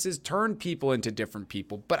circumstances turn people into different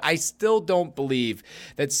people. But I still don't believe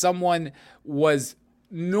that someone was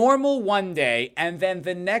normal one day and then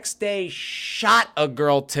the next day shot a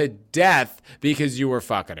girl to death because you were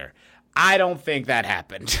fucking her. I don't think that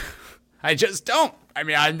happened. I just don't. I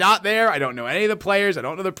mean, I'm not there. I don't know any of the players. I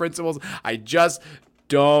don't know the principals. I just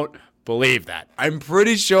don't believe that. I'm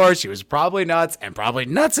pretty sure she was probably nuts and probably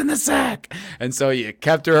nuts in the sack. And so you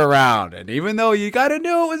kept her around. And even though you got to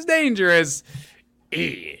know it was dangerous,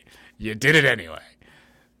 you did it anyway.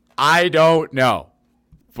 I don't know.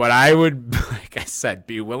 But I would, like I said,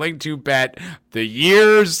 be willing to bet the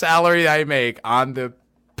year's salary I make on the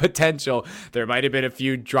potential. There might have been a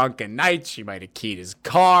few drunken nights. She might have keyed his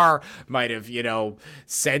car, might have,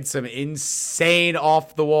 said some insane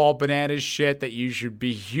off the wall banana shit that you should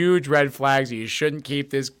be huge red flags. You shouldn't keep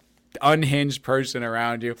this unhinged person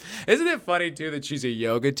around you. Isn't it funny too that she's a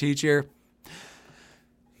yoga teacher?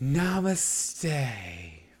 Namaste.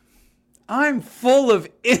 I'm full of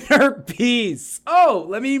inner peace. Oh,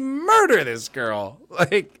 let me murder this girl.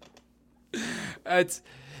 Like, it's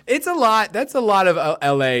a lot. That's a lot of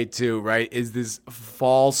LA too, right? Is this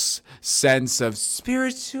false sense of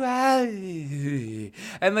spirituality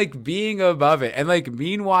and like being above it. And like,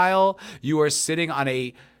 meanwhile, you are sitting on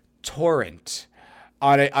a torrent,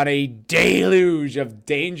 on a deluge of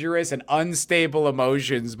dangerous and unstable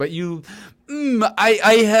emotions. But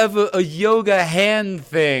I have a yoga hand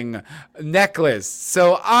thing necklace,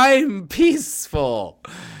 so I'm peaceful.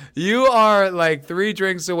 You are like 3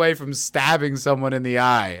 drinks away from stabbing someone in the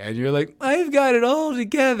eye, and you're like, I've got it all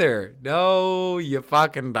together. No, you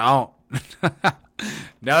fucking don't.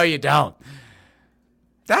 No, you don't.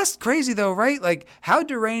 That's crazy though, right? Like, how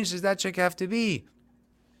deranged does that chick have to be?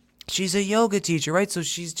 She's a yoga teacher, right? So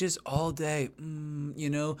she's just all day,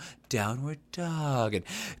 downward dog and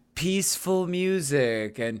peaceful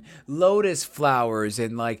music and lotus flowers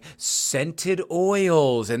and like scented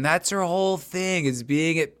oils, and that's her whole thing, is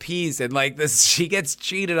being at peace. And like this, she gets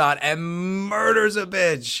cheated on and murders a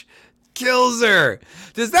bitch, kills her.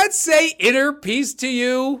 Does that say inner peace to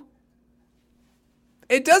you?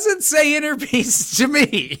 It doesn't say inner peace to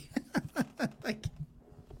me. Like,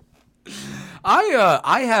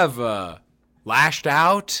 I have lashed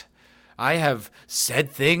out. I have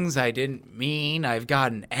said things I didn't mean. I've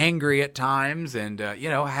gotten angry at times and,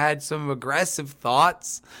 had some aggressive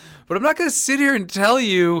thoughts. But I'm not going to sit here and tell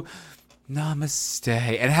you, namaste,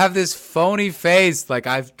 and have this phony face like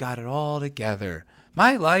I've got it all together.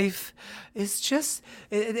 My life is just,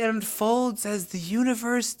 it unfolds as the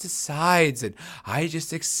universe decides, and I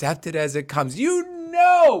just accept it as it comes. You know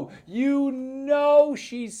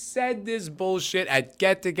she said this bullshit at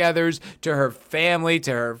get-togethers to her family,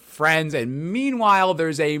 to her friends, and meanwhile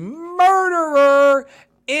there's a murderer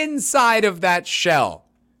inside of that shell.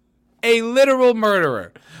 A literal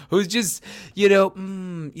murderer who's just,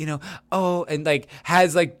 and like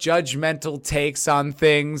has like judgmental takes on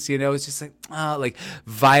things, it's just like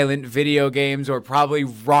violent video games or probably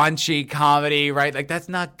raunchy comedy, right? Like that's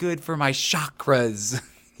not good for my chakras.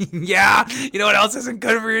 Yeah, you know what else isn't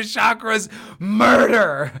good for your chakras?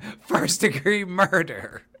 Murder. First degree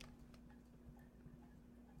murder.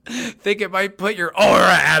 Think it might put your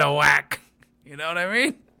aura out of whack. You know what I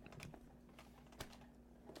mean?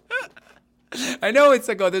 I know it's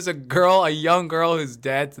like, there's a young girl who's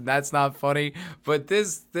dead, and that's not funny. But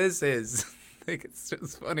this is. Like, it's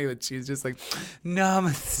just funny that she's just like,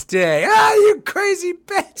 namaste. Ah, you crazy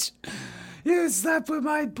bitch. You slept with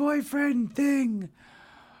my boyfriend thing.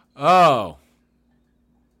 Oh.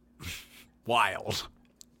 Wild.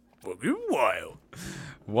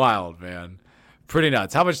 Wild, man. Pretty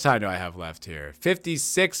nuts. How much time do I have left here?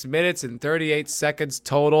 56 minutes and 38 seconds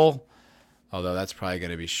total. Although that's probably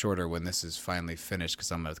going to be shorter when this is finally finished,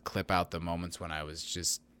 because I'm going to clip out the moments when I was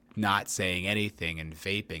just not saying anything and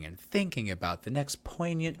vaping and thinking about the next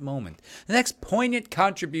poignant moment, the next poignant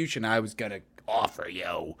contribution I was going to offer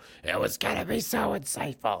you. It was going to be so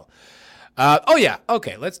insightful.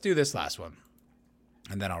 Okay, let's do this last one.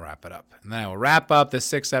 And then I'll wrap it up. And then I will wrap up the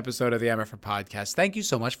 6th episode of the MFR Podcast. Thank you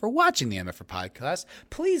so much for watching the MFR Podcast.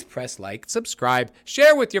 Please press like, subscribe,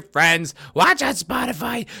 share with your friends, watch on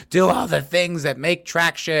Spotify, do all the things that make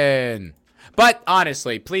traction. But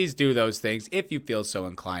honestly, please do those things if you feel so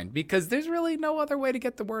inclined, because there's really no other way to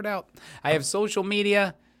get the word out. I have social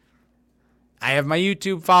media. I have my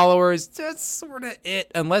YouTube followers. That's sort of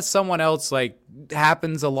it, unless someone else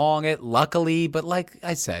happens along it, luckily. But like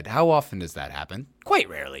I said, how often does that happen? Quite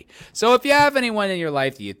rarely. So if you have anyone in your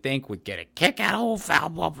life that you think would get a kick out of old Foul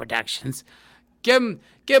Ball Productions, give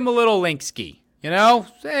him a little link ski.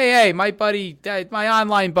 Say, hey, my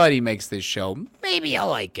online buddy makes this show. Maybe you'll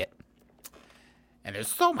like it. And there's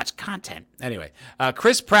so much content. Anyway,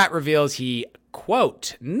 Chris Pratt reveals he,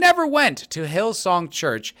 quote, never went to Hillsong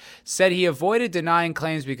Church, said he avoided denying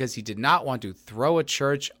claims because he did not want to throw a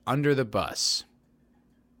church under the bus.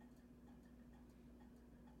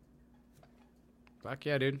 Fuck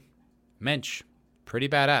yeah, dude. Mensch. Pretty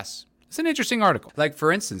badass. It's an interesting article. Like,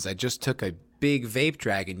 for instance, I just took a big vape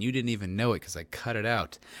drag and you didn't even know it because I cut it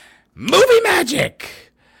out. Movie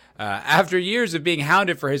magic! After years of being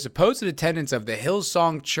hounded for his supposed attendance of the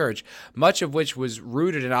Hillsong Church, much of which was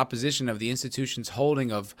rooted in opposition of the institution's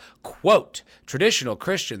holding of, quote, traditional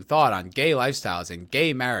Christian thought on gay lifestyles and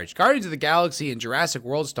gay marriage, Guardians of the Galaxy and Jurassic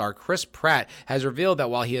World star Chris Pratt has revealed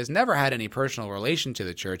that while he has never had any personal relation to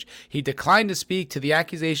the church, he declined to speak to the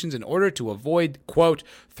accusations in order to avoid, quote,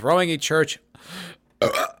 throwing a church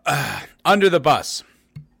under the bus.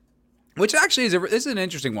 Which actually this is an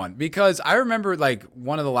interesting one, because I remember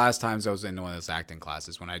one of the last times I was in one of those acting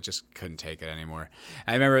classes when I just couldn't take it anymore.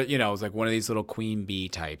 I remember, it was like one of these little queen bee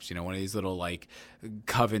types, one of these little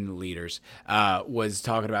coven leaders was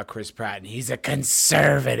talking about Chris Pratt, and he's a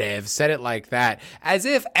conservative, said it like that, as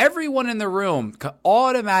if everyone in the room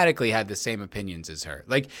automatically had the same opinions as her.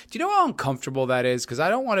 Do you know how uncomfortable that is? Because I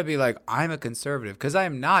don't want to be like, I'm a conservative, because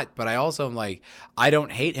I'm not, but I also am I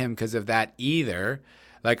don't hate him because of that either.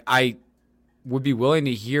 I would be willing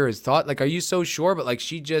to hear his thought. Are you so sure? But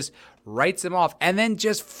she just writes him off and then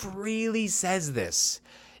just freely says this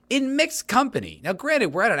in mixed company. Now,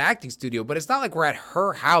 granted, we're at an acting studio, but it's not like we're at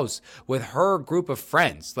her house with her group of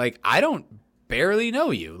friends. I don't barely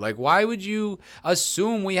know you. Why would you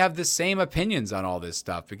assume we have the same opinions on all this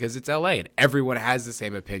stuff? Because it's LA and everyone has the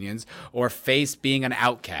same opinions or face being an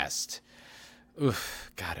outcast.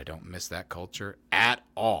 Oof, God, I don't miss that culture at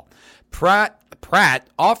all. Pratt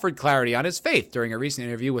offered clarity on his faith during a recent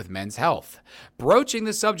interview with Men's Health, broaching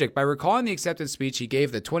the subject by recalling the acceptance speech he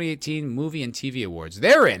gave the 2018 Movie and TV Awards.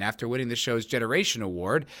 Therein, after winning the show's Generation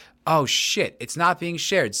Award, oh shit, it's not being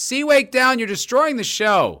shared. See, wake down, you're destroying the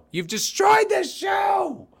show. You've destroyed the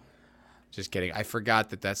show. Just kidding. I forgot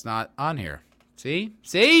that that's not on here. See?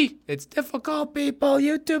 It's difficult, people.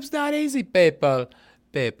 YouTube's not easy, people.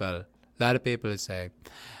 A lot of people say.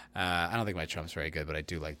 I don't think my Trump's very good, but I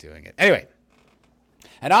do like doing it. Anyway,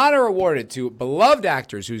 an honor awarded to beloved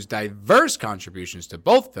actors whose diverse contributions to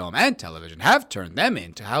both film and television have turned them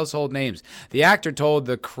into household names. The actor told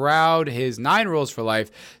the crowd his 9 rules for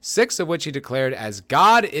life, 6 of which he declared as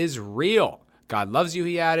God is real. God loves you,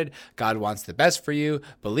 he added. God wants the best for you.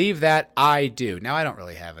 Believe that, I do. Now, I don't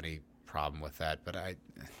really have any problem with that, but I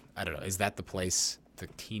don't know. Is that the place? The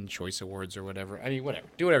Teen Choice Awards or whatever. I mean, whatever.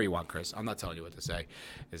 Do whatever you want, Chris. I'm not telling you what to say.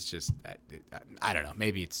 It's just, I don't know.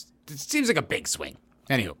 Maybe it seems like a big swing.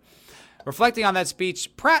 Anywho, reflecting on that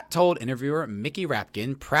speech, Pratt told interviewer Mickey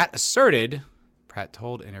Rapkin, Pratt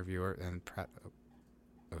told interviewer, and Pratt,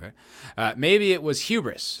 Okay. Maybe it was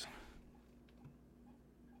hubris.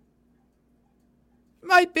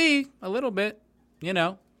 Might be a little bit,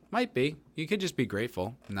 might be. You could just be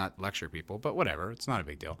grateful, not lecture people, but whatever. It's not a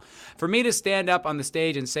big deal. For me to stand up on the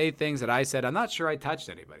stage and say things that I said, I'm not sure I touched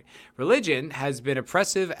anybody. Religion has been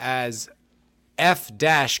oppressive as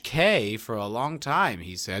F-K for a long time,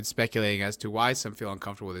 he said, speculating as to why some feel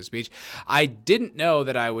uncomfortable with his speech. I didn't know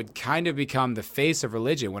that I would kind of become the face of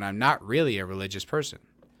religion when I'm not really a religious person.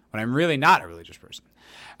 When I'm really not a religious person.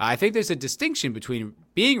 I think there's a distinction between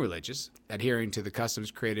being religious, adhering to the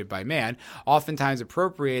customs created by man, oftentimes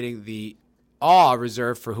appropriating the awe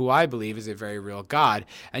reserved for who I believe is a very real God,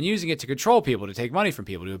 and using it to control people, to take money from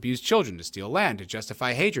people, to abuse children, to steal land, to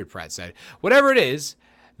justify hatred, Pratt said. Whatever it is,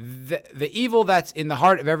 the evil that's in the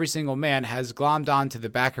heart of every single man has glommed onto the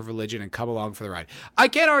back of religion and come along for the ride. I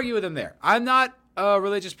can't argue with him there. I'm not a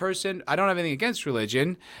religious person. I don't have anything against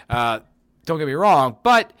religion. Don't get me wrong,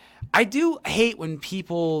 but I do hate when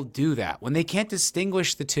people do that, when they can't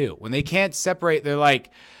distinguish the two, when they can't separate. They're like,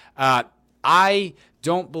 I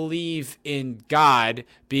don't believe in God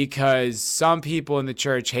because some people in the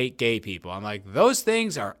church hate gay people. I'm like, those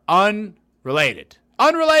things are unrelated.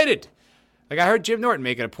 Unrelated. Like I heard Jim Norton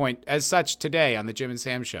making a point as such today on the Jim and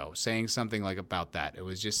Sam show, saying something like about that. It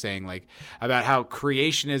was just saying like about how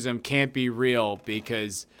creationism can't be real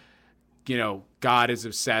because God is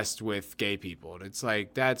obsessed with gay people. And it's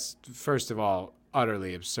like, that's, first of all,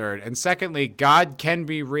 utterly absurd. And secondly, God can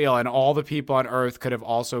be real and all the people on earth could have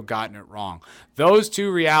also gotten it wrong. Those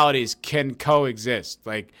two realities can coexist.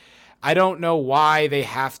 Like, I don't know why they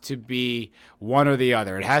have to be one or the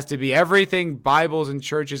other. It has to be everything Bibles and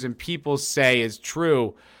churches and people say is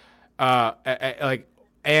true. And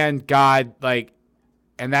God,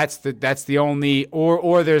 and that's the only,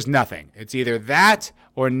 or there's nothing. It's either that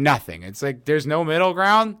or nothing. It's like there's no middle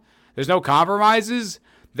ground. There's no compromises.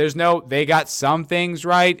 They got some things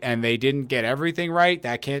right and they didn't get everything right.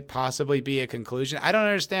 That can't possibly be a conclusion. I don't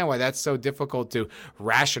understand why that's so difficult to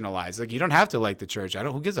rationalize. Like, you don't have to like the church.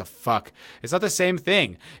 Who gives a fuck? It's not the same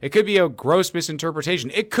thing. It could be a gross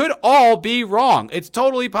misinterpretation. It could all be wrong. It's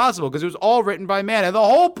totally possible because it was all written by man. And the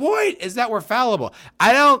whole point is that we're fallible.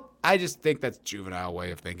 I just think that's a juvenile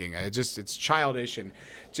way of thinking. It's childish and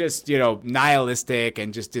just, nihilistic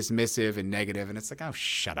and just dismissive and negative. And it's like, oh,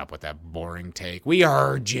 shut up with that boring take. We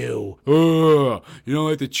heard you. Ugh, you don't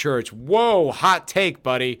like the church. Whoa, hot take,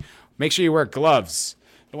 buddy. Make sure you wear gloves.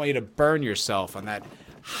 I don't want you to burn yourself on that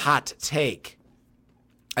hot take.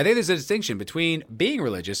 I think there's a distinction between being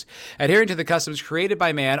religious, adhering to the customs created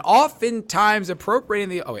by man, oftentimes appropriating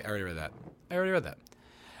the... Oh, wait, I already read that.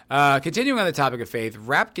 Continuing on the topic of faith,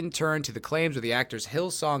 Rapkin turned to the claims of the actor's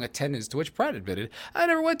Hillsong attendance, to which Pratt admitted, I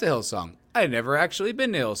never went to Hillsong. I had never actually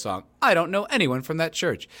been to Hillsong. I don't know anyone from that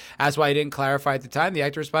church. That's why he didn't clarify at the time. The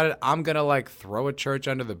actor responded, I'm going to throw a church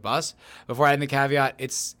under the bus. Before adding the caveat,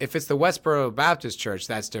 if it's the Westboro Baptist Church,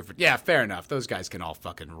 that's different. Yeah, fair enough. Those guys can all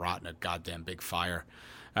fucking rot in a goddamn big fire.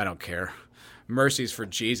 I don't care. Mercy's for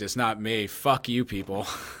Jesus, not me. Fuck you people.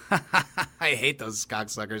 I hate those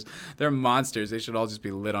cocksuckers. They're monsters. They should all just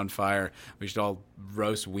be lit on fire. We should all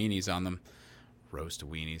roast weenies on them. Roast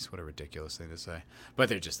weenies. What a ridiculous thing to say. But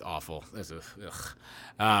they're just awful.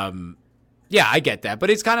 Yeah, I get that. But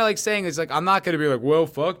it's kind of like saying, I'm not going to be like, well,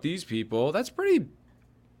 fuck these people. That's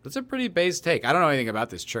a pretty base take. I don't know anything about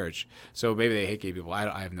this church, so maybe they hate gay people.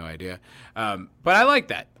 I have no idea. But I like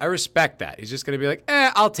that. I respect that. He's just going to be like,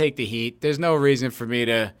 I'll take the heat. There's no reason for me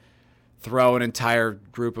to throw an entire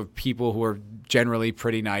group of people who are generally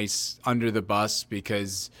pretty nice under the bus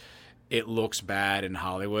because it looks bad in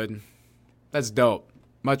Hollywood. That's dope.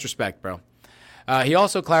 Much respect, bro. He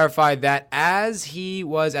also clarified that as he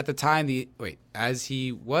was at the time the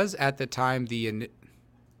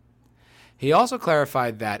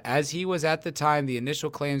initial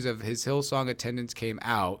claims of his Hillsong attendance came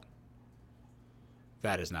out.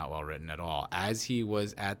 That is not well written at all. As he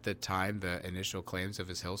was at the time the initial claims of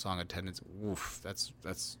his Hillsong attendance. Oof,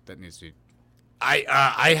 that needs to be.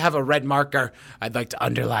 I have a red marker. I'd like to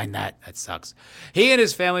underline that. That sucks. He and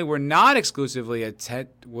his family not exclusively attend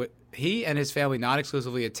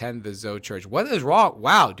the Zoe Church. What is wrong?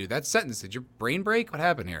 Wow, dude, that sentence. Did your brain break? What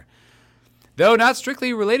happened here? Though not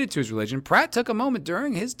strictly related to his religion, Pratt took a moment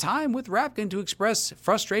during his time with Rapkin to express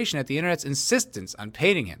frustration at the internet's insistence on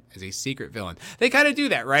painting him as a secret villain. They kind of do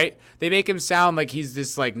that, right? They make him sound like he's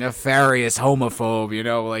this nefarious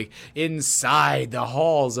homophobe, inside the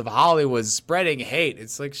halls of Hollywood spreading hate.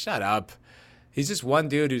 It's like, shut up. He's just one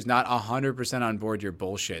dude who's not 100% on board your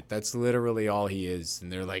bullshit. That's literally all he is. And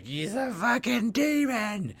they're like, he's a fucking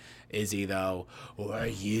demon. Is he, though? Or are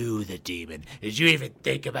you the demon? Did you even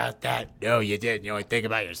think about that? No, you didn't. You only think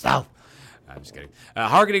about yourself. I'm just kidding.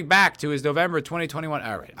 Harkening back to his November 2021.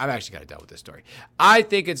 All right, I've actually got to deal with this story. I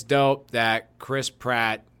think it's dope that Chris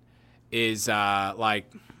Pratt is I'm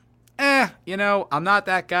not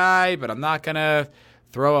that guy, but I'm not going to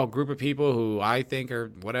throw a group of people who I think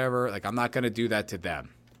are whatever. Like, I'm not going to do that to them.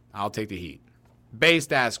 I'll take the heat.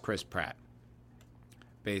 Based ass Chris Pratt.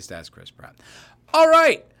 All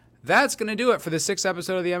right. That's going to do it for the 6th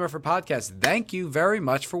episode of the MFR Podcast. Thank you very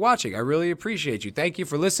much for watching. I really appreciate you. Thank you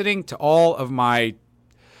for listening to all of my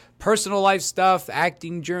personal life stuff,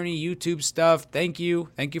 acting journey, YouTube stuff. Thank you.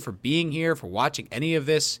 Thank you for being here, for watching any of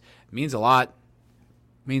this. It means a lot.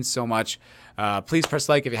 It means so much. Please press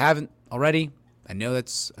like if you haven't already. I know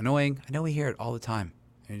that's annoying. I know we hear it all the time.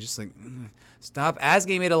 And you're just like, stop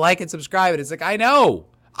asking me to like and subscribe. And it's like, I know.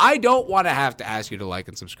 I don't want to have to ask you to like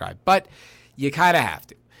and subscribe. But you kind of have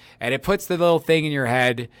to. And it puts the little thing in your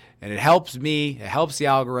head. And it helps me. It helps the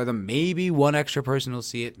algorithm. Maybe one extra person will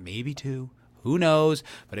see it. Maybe two. Who knows?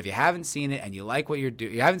 But if you haven't seen it and you like what you're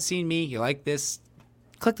doing, you haven't seen me, you like this,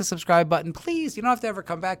 click the subscribe button, please. You don't have to ever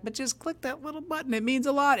come back, but just click that little button. It means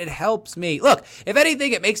a lot. It helps me. Look, if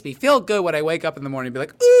anything, it makes me feel good when I wake up in the morning and be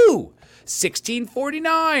like, ooh,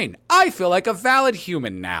 1649. I feel like a valid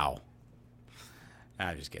human now.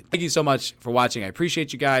 I'm just kidding. Thank you so much for watching. I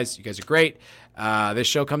appreciate you guys. You guys are great. This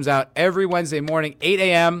show comes out every Wednesday morning, 8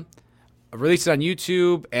 a.m. I release it on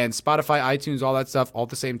YouTube and Spotify, iTunes, all that stuff, all at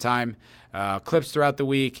the same time. Clips throughout the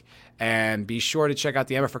week. And be sure to check out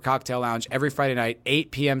the MFR Cocktail Lounge every Friday night, 8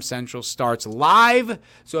 p.m. Central, starts live.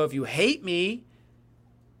 So if you hate me,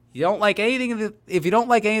 you don't like anything. If you don't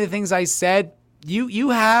like any of the things I said, you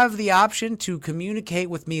have the option to communicate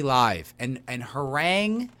with me live and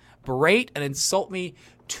harangue, berate, and insult me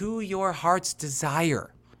to your heart's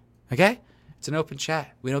desire. Okay? It's an open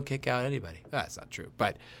chat. We don't kick out anybody. That's not true,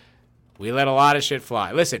 but we let a lot of shit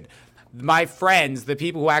fly. Listen. My friends, the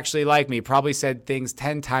people who actually like me, probably said things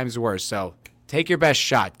 10 times worse. So take your best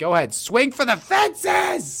shot. Go ahead. Swing for the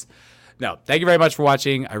fences. No, thank you very much for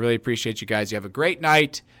watching. I really appreciate you guys. You have a great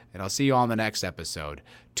night, and I'll see you on the next episode.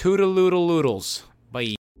 Toodaloodle-loodles.